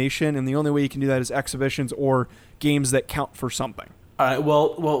acclimation, and the only way you can do that is exhibitions or games that count for something. All right.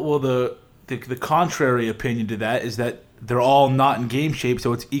 Well. The contrary opinion to that is that they're all not in game shape,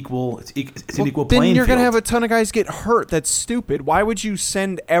 so it's equal. It's an equal playing field. Then you're going to have a ton of guys get hurt. That's stupid. Why would you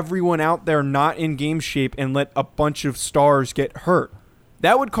send everyone out there not in game shape and let a bunch of stars get hurt?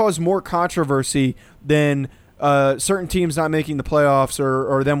 That would cause more controversy than certain teams not making the playoffs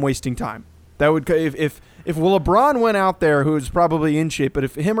or them wasting time. That would if LeBron went out there, who's probably in shape, but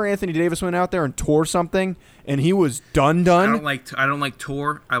if him or Anthony Davis went out there and tore something and he was done. I don't like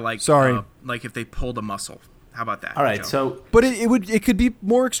tore. I like like if they pulled a muscle. How about that? All right, Joe? But it could be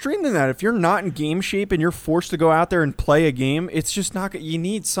more extreme than that. If you're not in game shape and you're forced to go out there and play a game, it's just not. You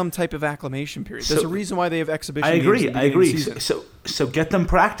need some type of acclimation period. There's a reason why they have exhibition. I agree. Games at the beginning of the season. So get them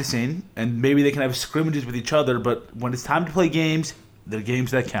practicing, and maybe they can have scrimmages with each other. But when it's time to play games, they're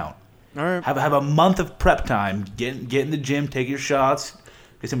games that count. All right. Have a month of prep time. Get in the gym, take your shots,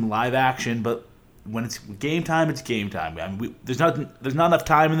 get some live action. But when it's game time, it's game time. I mean, there's not enough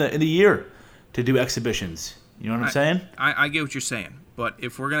time in the year to do exhibitions. You know what I'm saying? I get what you're saying, but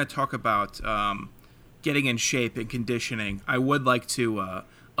if we're going to talk about getting in shape and conditioning, I would like to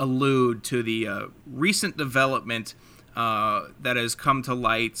allude to the recent development that has come to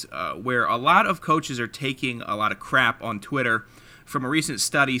light where a lot of coaches are taking a lot of crap on Twitter from a recent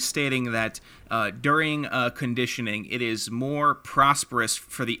study stating that during conditioning, it is more prosperous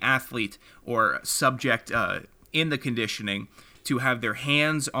for the athlete or subject in the conditioning to have their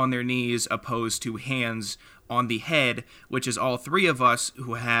hands on their knees opposed to hands on the head, which is all three of us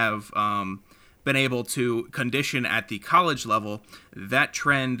who have been able to condition at the college level. That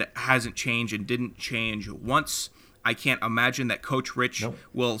trend hasn't changed and didn't change once. I can't imagine that Coach Rich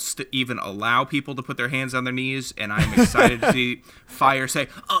will even allow people to put their hands on their knees, and I'm excited to see Fire say,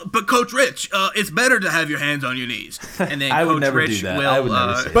 but Coach Rich, it's better to have your hands on your knees. And then Coach Rich will...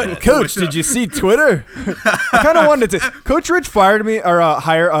 But Coach, did you see Twitter? I kind of wanted to... Coach Rich fired me,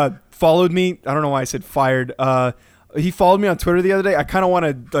 or followed me. I don't know why I said fired. He followed me on Twitter the other day. I kind of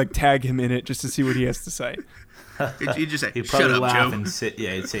want to tag him in it just to see what he has to say. He'd just say, he'd probably shut up, laugh Joe. and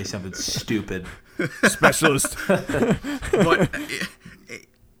he'd say something stupid. Specialist. But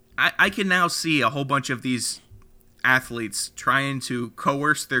I can now see a whole bunch of these athletes trying to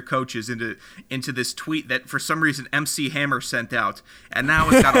coerce their coaches into this tweet that for some reason MC Hammer sent out, and now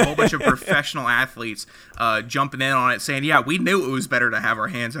it's got a whole bunch of professional athletes jumping in on it saying, yeah, we knew it was better to have our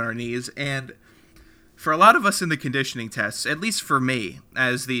hands on our knees. And for a lot of us in the conditioning tests, at least for me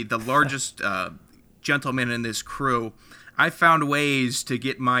as the largest gentleman in this crew, I found ways to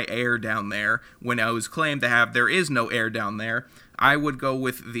get my air down there when I was claimed to have there is no air down there. I would go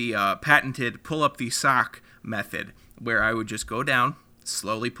with the patented pull up the sock method, where I would just go down,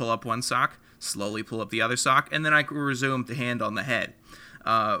 slowly pull up one sock, slowly pull up the other sock, and then I could resume the hand on the head.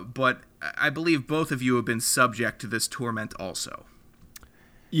 But I believe both of you have been subject to this torment also.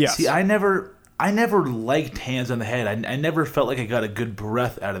 Yes. See, I never liked hands on the head. I never felt like I got a good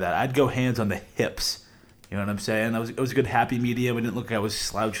breath out of that. I'd go hands on the hips. You know what I'm saying? It was a good happy medium. It didn't look like I was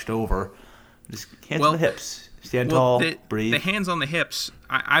slouched over. Just hands on the hips. Stand tall, breathe. The hands on the hips,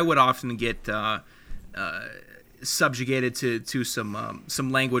 I would often get subjugated to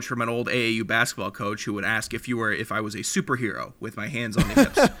some language from an old AAU basketball coach who would ask if I was a superhero with my hands on the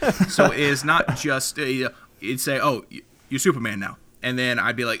hips. So it is not just it'd say, "Oh, you're Superman now," and then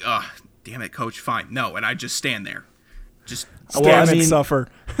I'd be like, "Oh, damn it, coach, fine, no," and I'd just stand there, just stand and suffer.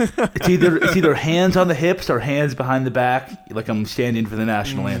 It's either hands on the hips or hands behind the back, like I'm standing for the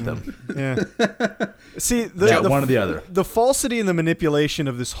national anthem. Yeah. See, one or the other. The falsity and the manipulation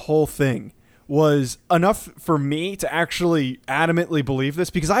of this whole thing was enough for me to actually adamantly believe this,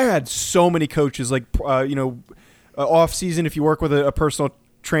 because I had so many coaches, like, off season, if you work with a personal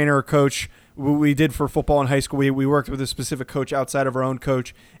trainer or coach, we did for football in high school, we worked with a specific coach outside of our own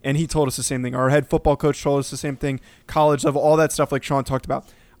coach, and he told us the same thing. Our head football coach told us the same thing, college level, all that stuff like Sean talked about.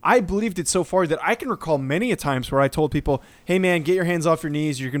 I believed it so far that I can recall many a times where I told people, hey man, get your hands off your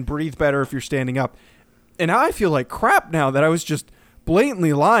knees, you can breathe better if you're standing up. And now I feel like crap now that I was just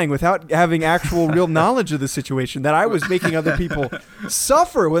blatantly lying without having actual real knowledge of the situation, that I was making other people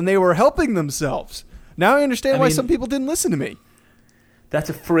suffer when they were helping themselves. Now I understand why some people didn't listen to me. That's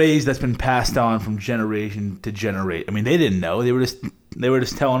a phrase that's been passed on from generation to generation. I mean, they didn't know. They were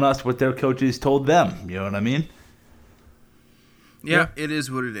just telling us what their coaches told them. You know what I mean? Yeah, it is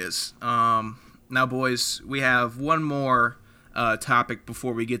what it is. Now, boys, we have one more topic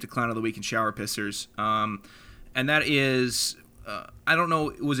before we get to Clown of the Week and Shower Pissers. And that is, I don't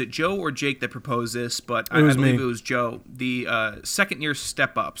know, was it Joe or Jake that proposed this? But I believe it was Joe. The second-year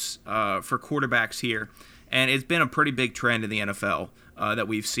step-ups for quarterbacks here. And it's been a pretty big trend in the NFL that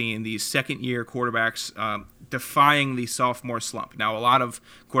we've seen these second-year quarterbacks defying the sophomore slump. Now, a lot of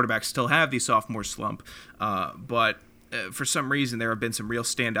quarterbacks still have the sophomore slump, but for some reason, there have been some real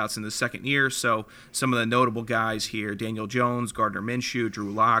standouts in the second year. So some of the notable guys here, Daniel Jones, Gardner Minshew, Drew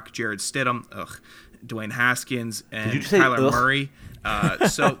Lock, Jared Stidham, Dwayne Haskins, and Kyler Murray.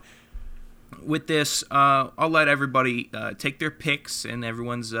 So with this, I'll let everybody take their picks, and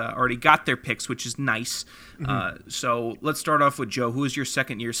everyone's already got their picks, which is nice. Mm-hmm. So let's start off with Joe. Who is your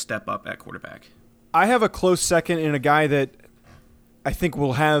second-year step-up at quarterback? I have a close second in a guy that I think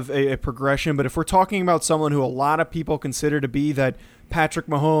will have a progression, but if we're talking about someone who a lot of people consider to be that Patrick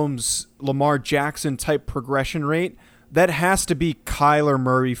Mahomes, Lamar Jackson type progression rate, that has to be Kyler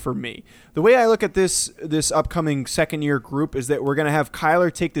Murray for me. The way I look at this upcoming second-year group is that we're going to have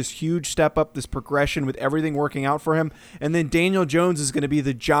Kyler take this huge step up, this progression with everything working out for him, and then Daniel Jones is going to be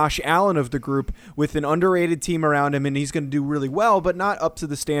the Josh Allen of the group with an underrated team around him, and he's going to do really well, but not up to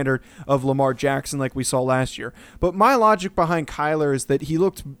the standard of Lamar Jackson like we saw last year. But my logic behind Kyler is that he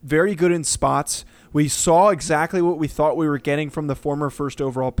looked very good in spots. We saw exactly what we thought we were getting from the former first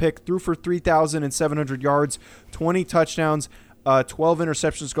overall pick. Threw for 3,700 yards, 20 touchdowns, 12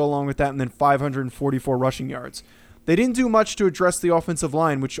 interceptions go along with that, and then 544 rushing yards. They didn't do much to address the offensive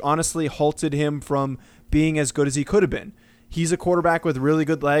line, which honestly halted him from being as good as he could have been. He's a quarterback with really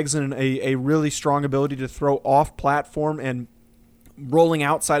good legs and a really strong ability to throw off platform and rolling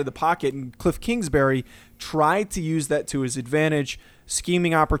outside of the pocket, and Cliff Kingsbury tried to use that to his advantage,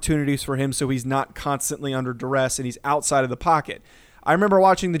 scheming opportunities for him so he's not constantly under duress and he's outside of the pocket. I remember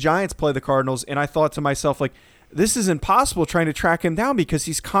watching the Giants play the Cardinals, and I thought to myself, like, this is impossible trying to track him down because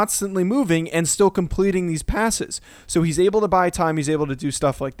he's constantly moving and still completing these passes. So he's able to buy time. He's able to do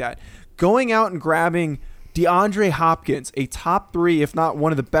stuff like that. Going out and grabbing DeAndre Hopkins, a top 3, if not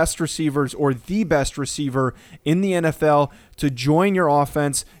one of the best receivers or the best receiver in the NFL, to join your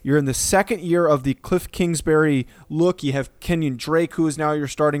offense. You're in the second year of the Cliff Kingsbury look. You have Kenyon Drake, who is now your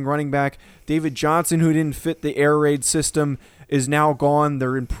starting running back. David Johnson, who didn't fit the air raid system, is now gone.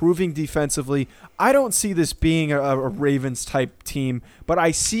 They're improving defensively. I don't see this being a Ravens-type team, but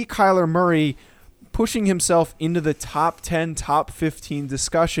I see Kyler Murray pushing himself into the top 10, top 15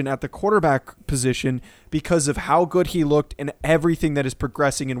 discussion at the quarterback position because of how good he looked and everything that is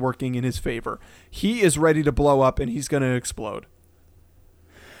progressing and working in his favor. He is ready to blow up, and he's going to explode.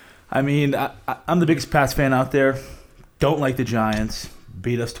 I mean, I'm the biggest Pats fan out there. Don't like the Giants.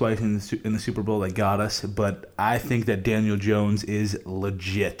 Beat us twice in the Super Bowl. They got us. But I think that Daniel Jones is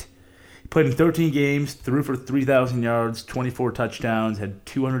legit. He played in 13 games, threw for 3,000 yards, 24 touchdowns, had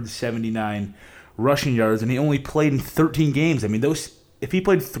 279 rushing yards, and he only played in 13 games. I mean, if he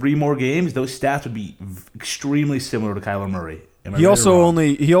played 3 more games, those stats would be extremely similar to Kyler Murray. He also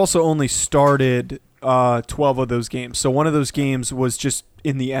only started 12 of those games. So one of those games was just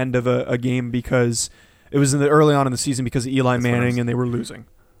in the end of a game because it was early on in the season because of Eli Manning and they were losing.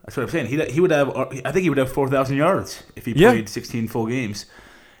 That's what I'm saying. He would have. I think he would have 4,000 yards if he played 16 full games.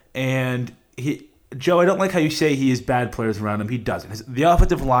 And Joe, I don't like how you say he has bad players around him. He doesn't. The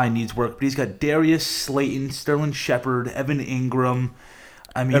offensive line needs work, but he's got Darius Slayton, Sterling Shepard, Evan Ingram.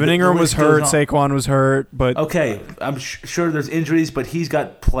 I mean, Evan Ingram was hurt. Saquon was hurt, but okay, I'm sure there's injuries, but he's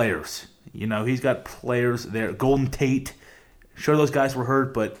got players. You know, he's got players there. Golden Tate. Sure, those guys were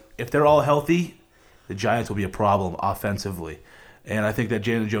hurt, but if they're all healthy, the Giants will be a problem offensively. And I think that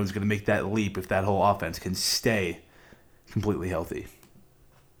Daniel Jones is going to make that leap if that whole offense can stay completely healthy.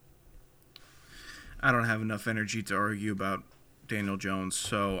 I don't have enough energy to argue about Daniel Jones,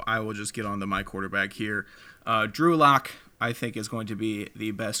 so I will just get on to my quarterback here. Drew Lock, I think, is going to be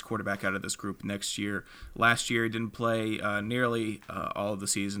the best quarterback out of this group next year. Last year, he didn't play nearly all of the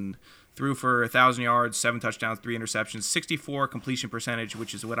season. Threw for 1,000 yards, 7 touchdowns, 3 interceptions, 64 completion percentage,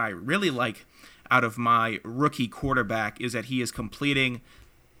 which is what I really like out of my rookie quarterback, is that he is completing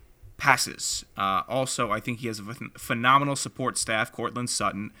passes. Also, I think he has a phenomenal support staff. Cortland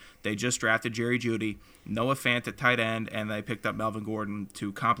Sutton. They just drafted Jerry Jeudy, Noah Fant at tight end, and they picked up Melvin Gordon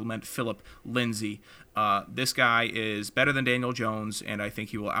to complement Phillip Lindsay. This guy is better than Daniel Jones, and I think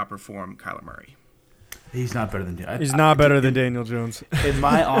he will outperform Kyler Murray. He's not better than Daniel. He's not better than Daniel Jones. In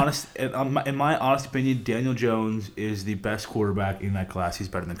my honest opinion, Daniel Jones is the best quarterback in that class. He's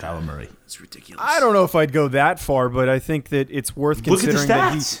better than Kyler Murray. It's ridiculous. I don't know if I'd go that far, but I think that it's worth considering. Look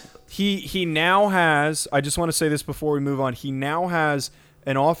at the stats. That he now has. I just want to say this before we move on. He now has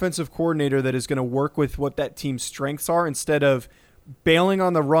an offensive coordinator that is going to work with what that team's strengths are instead of bailing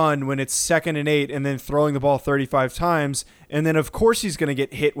on the run when it's 2nd and 8 and then throwing the ball 35 times. And then, of course, he's going to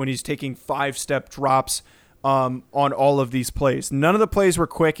get hit when he's taking 5-step drops on all of these plays. None of the plays were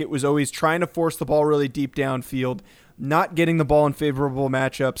quick. It was always trying to force the ball really deep downfield, not getting the ball in favorable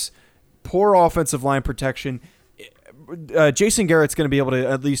matchups, poor offensive line protection. Jason Garrett's going to be able to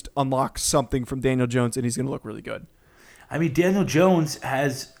at least unlock something from Daniel Jones, and he's going to look really good. I mean, Daniel Jones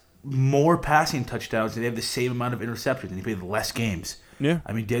has more passing touchdowns and they have the same amount of interceptions and he played less games. Yeah.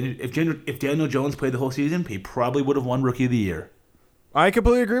 I mean, if Daniel Jones played the whole season, he probably would have won Rookie of the Year. I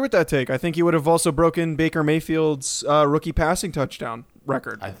completely agree with that take. I think he would have also broken Baker Mayfield's rookie passing touchdown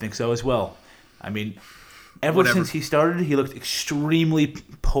record. I think so as well. I mean, ever since he started, he looked extremely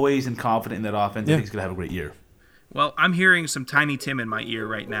poised and confident in that offense. Yeah. I think he's going to have a great year. Well, I'm hearing some Tiny Tim in my ear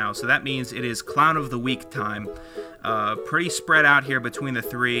right now, so that means it is Clown of the Week time. Pretty spread out here between the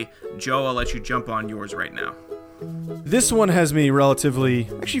three. Joe, I'll let you jump on yours right now. This one has me actually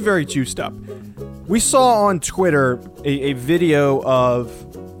very juiced up. We saw on Twitter a video of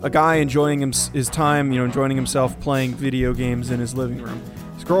a guy enjoying his time, enjoying himself playing video games in his living room.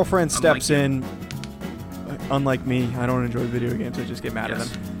 His girlfriend steps in. Unlike me, I don't enjoy video games. I just get mad at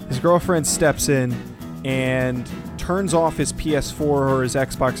them. His girlfriend steps in and turns off his PS4 or his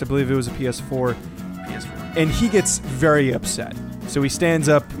Xbox. I believe it was a PS4. And he gets very upset. So he stands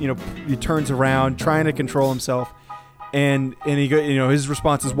up, he turns around, trying to control himself. And his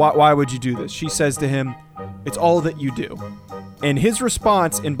response is, why would you do this? She says to him, it's all that you do. And his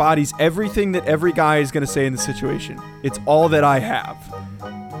response embodies everything that every guy is going to say in the situation. It's all that I have.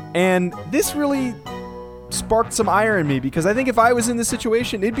 And this really sparked some ire in me because I think if I was in this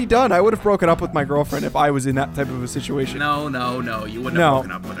situation, it'd be done. I would have broken up with my girlfriend if I was in that type of a situation. No. You wouldn't have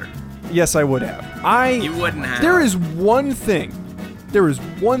broken up with her. Yes, I would have. You wouldn't have. There is one thing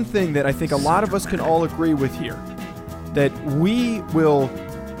that I think a lot of us can all agree with here that we will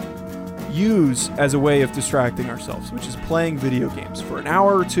use as a way of distracting ourselves, which is playing video games for an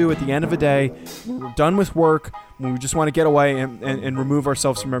hour or two at the end of a day when we're done with work, when we just want to get away and remove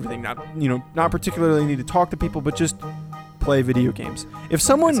ourselves from everything. Not particularly need to talk to people, but just play video games. If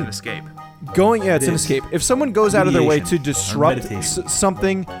someone It's an escape. It's an escape. If someone goes out of their way to disrupt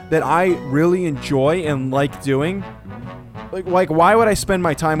something that I really enjoy and like doing, like why would I spend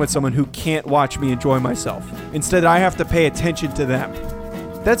my time with someone who can't watch me enjoy myself? Instead, I have to pay attention to them.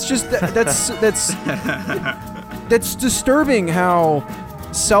 That's just that's disturbing how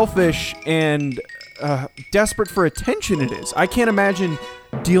selfish and desperate for attention it is. I can't imagine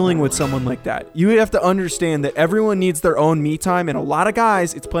dealing with someone like that. You have to understand that everyone needs their own me time, and a lot of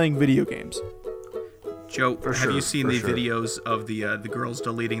guys, it's playing video games. Joe, have you seen the videos of the girls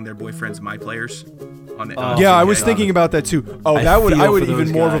deleting their boyfriends' My Players? I was thinking about that too. I would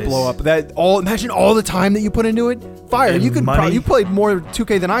even more of a blow up. Imagine all the time that you put into it. Fire, and you played more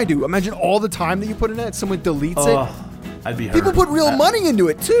 2K than I do. Imagine all the time that you put in it. Someone deletes it. I'd be hurt. People put real money into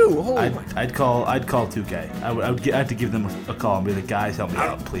it too. I'd call 2K. I'd have to give them a call and be like, guys, help me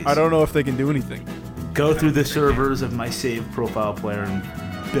out, please. I don't know if they can do anything. Go through the servers of my saved profile player and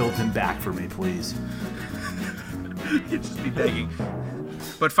build him back for me, please. You'd just be begging.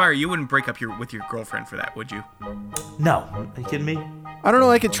 But Fire, you wouldn't break up with your girlfriend for that, would you? No. Are you kidding me? I don't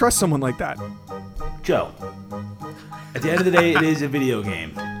know. I could trust someone like that. Joe, at the end of the day, it is a video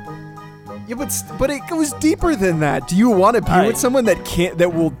game. Yeah, but it goes deeper than that. Do you want to be with someone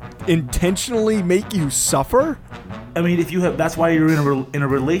that will intentionally make you suffer? I mean, that's why you're in a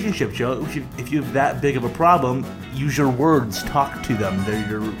relationship, Joe. If you have that big of a problem, use your words, talk to them.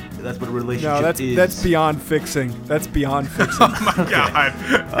 That's what a relationship is. That's beyond fixing. That's beyond fixing. Oh my God!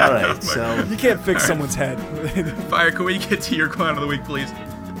 All right, so you can't fix someone's head. Fire, can we get to your Clown of the Week, please?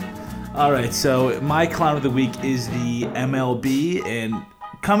 All right, so my clown of the week is the MLB, and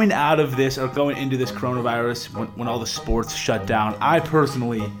coming out of this or going into this coronavirus, when all the sports shut down, I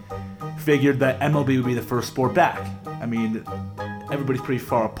personally figured that MLB would be the first sport back. I mean, everybody's pretty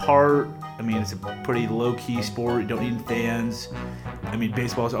far apart. I mean, it's a pretty low-key sport. You don't need fans. I mean,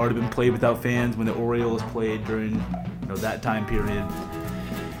 baseball's already been played without fans when the Orioles played during that time period.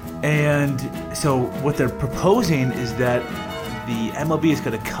 And so what they're proposing is that the MLB is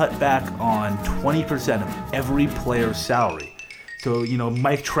going to cut back on 20% of every player's salary. So,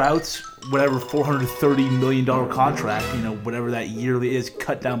 Mike Trout's whatever $430 million contract, whatever that yearly is,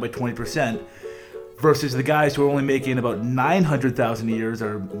 cut down by 20%, versus the guys who are only making about $900,000 a year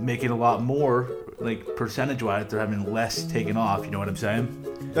are making a lot more, like percentage-wise. They're having less taken off. You know what I'm saying?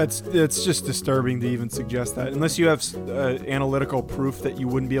 That's just disturbing to even suggest that. Unless you have analytical proof that you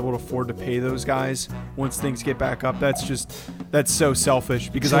wouldn't be able to afford to pay those guys once things get back up. That's so selfish,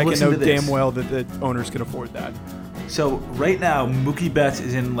 because I can know damn well that the owners can afford that. So right now, Mookie Betts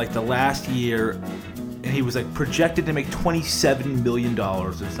is in like the last year, and he was like projected to make $27 million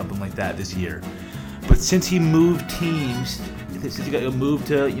or something like that this year. But since he moved teams, since he got moved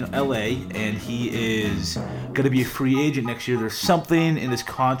to LA, and he is going to be a free agent next year, there's something in his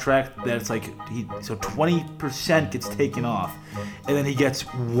contract that's like so 20% gets taken off, and then he gets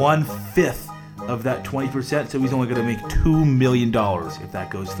 1/5 of that 20%. So he's only going to make $2 million if that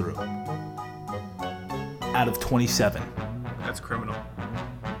goes through. Out of 27. That's criminal.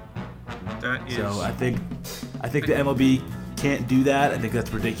 That is. So I think the MLB can't do that. I think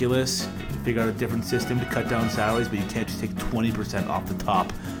that's ridiculous. Figure out a different system to cut down salaries, but you can't just take 20% off the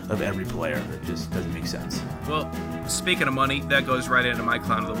top of every player. That just doesn't make sense. Well, speaking of money, that goes right into my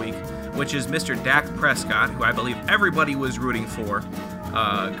clown of the week, which is Mr. Dak Prescott, who I believe everybody was rooting for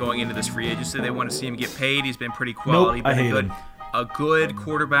going into this free agency. They want to see him get paid. He's been pretty quality. Nope, I hate him. A good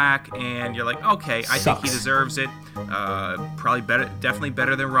quarterback, and you're like, okay, I think he deserves it. Probably better, definitely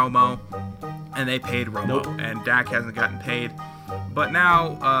better than Romo, and they paid Romo, and Dak hasn't gotten paid. But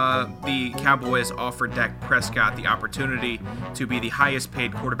now the Cowboys offered Dak Prescott the opportunity to be the highest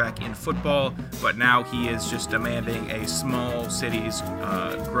paid quarterback in football, but now he is just demanding a small city's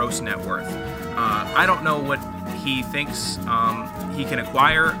gross net worth. I don't know what he thinks he can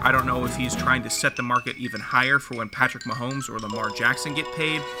acquire. I don't know if he's trying to set the market even higher for when Patrick Mahomes or Lamar Jackson get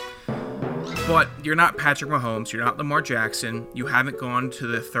paid. But you're not Patrick Mahomes. You're not Lamar Jackson. You haven't gone to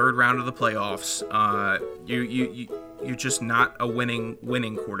the third round of the playoffs. You're just not a winning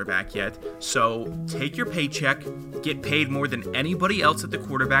quarterback yet. So take your paycheck, get paid more than anybody else at the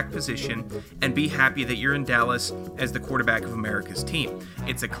quarterback position, and be happy that you're in Dallas as the quarterback of America's team.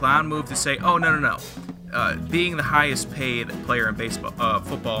 It's a clown move to say, oh, no. Being the highest paid player in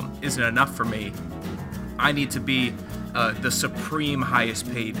football isn't enough for me. I need to be the supreme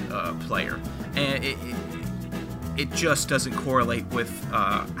highest paid player. And it just doesn't correlate with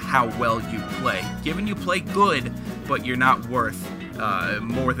how well you play. Given you play good, but you're not worth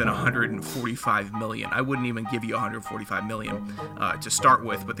more than $145 million. I wouldn't even give you $145 million to start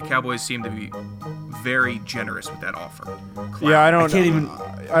with, but the Cowboys seem to be very generous with that offer. Clown. Yeah, I can't even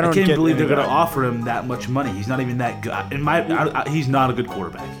believe they're going to offer him that much money. He's not even that good. He's not a good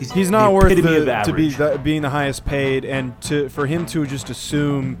quarterback. He's not worth to be being the highest paid, and for him to just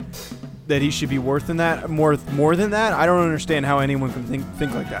assume that he should be worth more than that. I don't understand how anyone can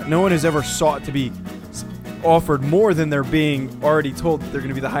think like that. No one has ever sought to be offered more than they're being already told that they're going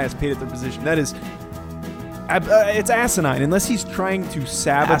to be the highest paid at their position. That is, it's asinine. Unless he's trying to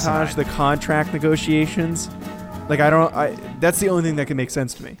sabotage the contract negotiations. That's the only thing that can make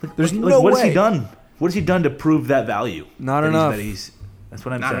sense to me. There's no way. What has he done? What has he done to prove that value? Not enough. That's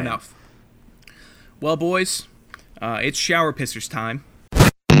what I'm saying. Not enough. Well, boys, it's shower pissers time.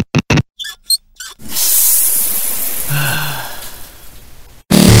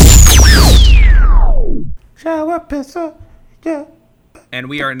 Shower pisser, yeah. And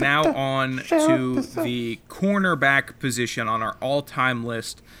we are now on to the cornerback position on our all-time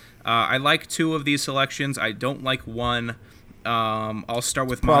list. I like two of these selections. I don't like one. I'll start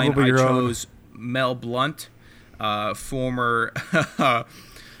with mine. I chose Mel Blount, former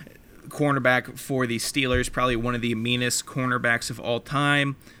cornerback for the Steelers, probably one of the meanest cornerbacks of all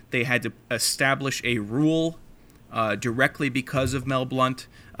time. They had to establish a rule directly because of Mel Blount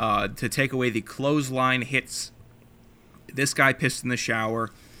to take away the clothesline hits. This guy pissed in the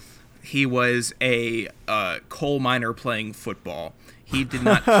shower. He was a coal miner playing football. He did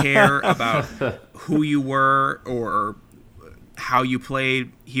not care about who you were or how you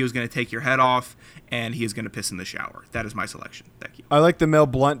played. He was going to take your head off, and he is going to piss in the shower. That is my selection. Thank you. I like the Mel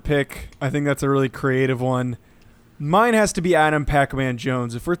Blount pick. I think that's a really creative one. Mine has to be Adam Pac-Man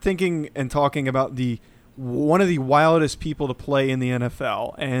Jones. If we're thinking and talking about one of the wildest people to play in the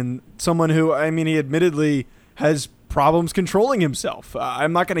NFL, and someone who, I mean, he admittedly has problems controlling himself.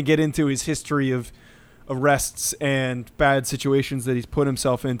 I'm not going to get into his history of arrests and bad situations that he's put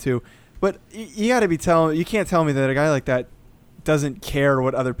himself into, but you can't tell me that a guy like that doesn't care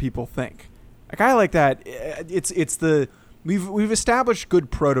what other people think. A guy like that, we've established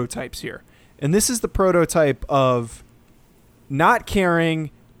good prototypes here, and this is the prototype of not caring,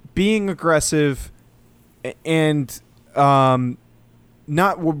 being aggressive, and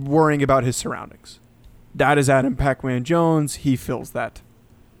not worrying about his surroundings. That is Adam Pac-Man Jones. He fills that.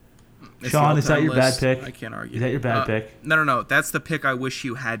 Sean, is that your bad list. pick? I can't argue. Is that your bad pick? No. That's the pick I wish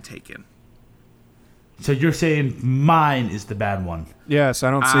you had taken. So you're saying mine is the bad one? Yes, I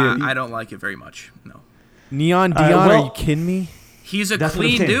don't see it. I don't like it very much. No. Neon Dion, are you kidding me? He's a That's what I'm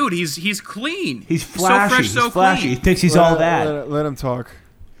clean saying. dude. He's clean. He's flashy. So fresh, he's so flashy. clean. He thinks he's all that. Let him talk.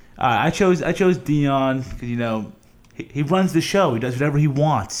 I chose Dion because he runs the show. He does whatever he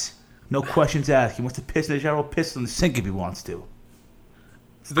wants. No questions asked. He wants to piss in the shower. He'll piss in the sink if he wants to.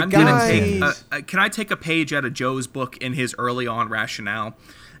 I'm gonna take. Can I take a page out of Joe's book in his early on rationale?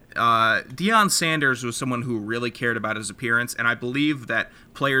 Deion Sanders was someone who really cared about his appearance, and I believe that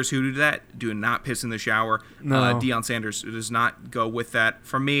players who do that do not piss in the shower. No. Deion Sanders does not go with that.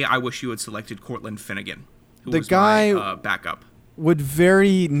 For me, I wish you had selected Cortland Finnegan, who The was guy- my backup. Would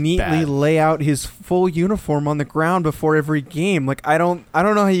very neatly Bad. lay out his full uniform on the ground before every game. Like I don't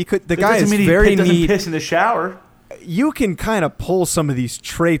know how you could. The guy doesn't is mean very he doesn't neat. piss in the shower. You can kind of pull some of these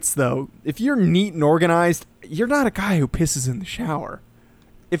traits though. If you're neat and organized, you're not a guy who pisses in the shower.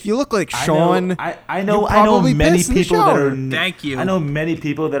 If you look like Sean, I know you probably many piss in the people that shower. are. Thank you. I know many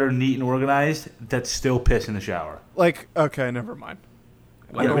people that are neat and organized that still piss in the shower. like okay, never mind.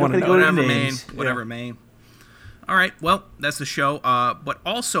 I don't we're want to gonna know. go to Whatever, names. Maine. Whatever, Maine. All right, well, that's the show. But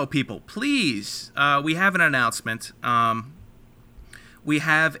also, people, please, we have an announcement. We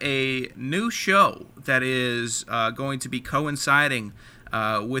have a new show that is going to be coinciding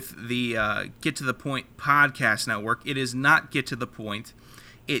with the Get to the Point podcast network. It is not Get to the Point.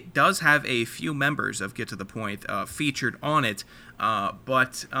 It does have a few members of Get to the Point featured on it,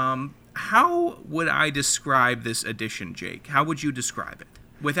 but how would I describe this edition, Jake? How would you describe it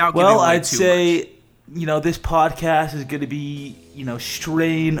without giving Well, away I'd too say, much? this podcast is going to be,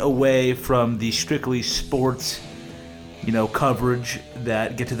 straying away from the strictly sports, coverage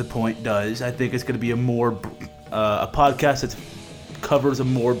that Get to the Point does. I think it's going to be a podcast that covers a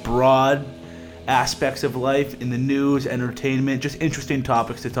more broad aspects of life in the news, entertainment, just interesting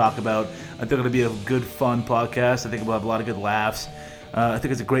topics to talk about. I think it'll be a good, fun podcast. I think we'll have a lot of good laughs. I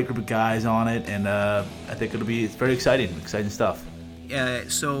think it's a great group of guys on it, and I think it's very exciting stuff.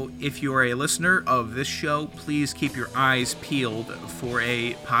 So if you're a listener of this show, please keep your eyes peeled for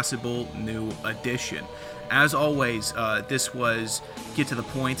a possible new addition. As always, this was Get to the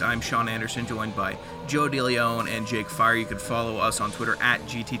Point. I'm Sean Anderson, joined by Joe DeLeon and Jake Fire. You can follow us on Twitter at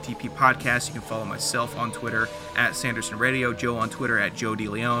GTTP Podcast. You can follow myself on Twitter at Sanderson Radio, Joe on Twitter at Joe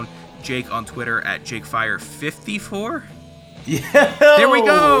DeLeon, Jake on Twitter at JakeFire54. Yeah. There we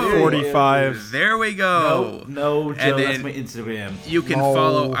go. 45. There we go. No, Joe, And that's then my Instagram. You can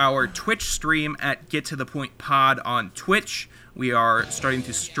follow our Twitch stream at Get to the Point Pod on Twitch. We are starting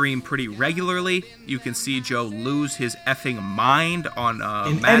to stream pretty regularly. You can see Joe lose his effing mind on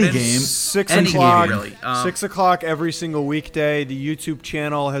In Madden. any game. 6 Any o'clock. game, really. 6 o'clock every single weekday. The YouTube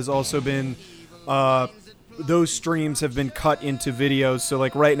channel has also been. Those streams have been cut into videos. So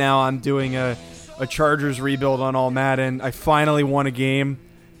like right now, I'm doing a Chargers rebuild on all Madden. I finally won a game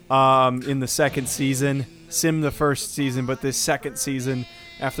in the second season. Sim the first season, but this second season,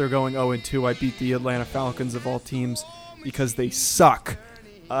 after going 0-2, I beat the Atlanta Falcons of all teams because they suck.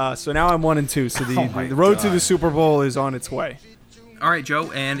 So now I'm 1-2. So the road to the Super Bowl is on its way. All right,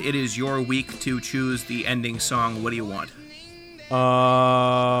 Joe, and it is your week to choose the ending song. What do you want?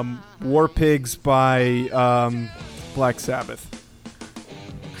 War Pigs by Black Sabbath.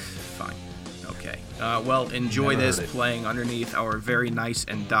 Fine. Okay. Well, enjoy Never this heard it. playing underneath our very nice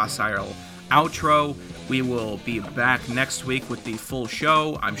and docile outro. We will be back next week with the full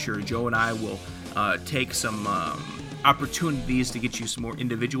show. I'm sure Joe and I will take some opportunities to get you some more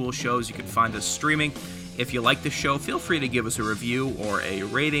individual shows. You can find us streaming. If you like the show, feel free to give us a review or a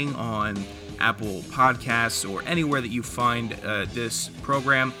rating on Apple Podcasts or anywhere that you find this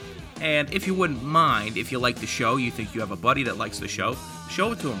program. And if you wouldn't mind, if you like the show, you think you have a buddy that likes the show,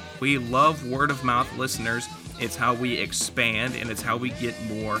 show it to him. We love word-of-mouth listeners. It's how we expand, and it's how we get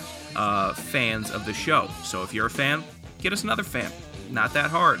more fans of the show. So if you're a fan, get us another fan. Not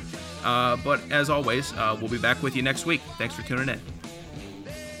that hard. But as always, we'll be back with you next week. Thanks for tuning in.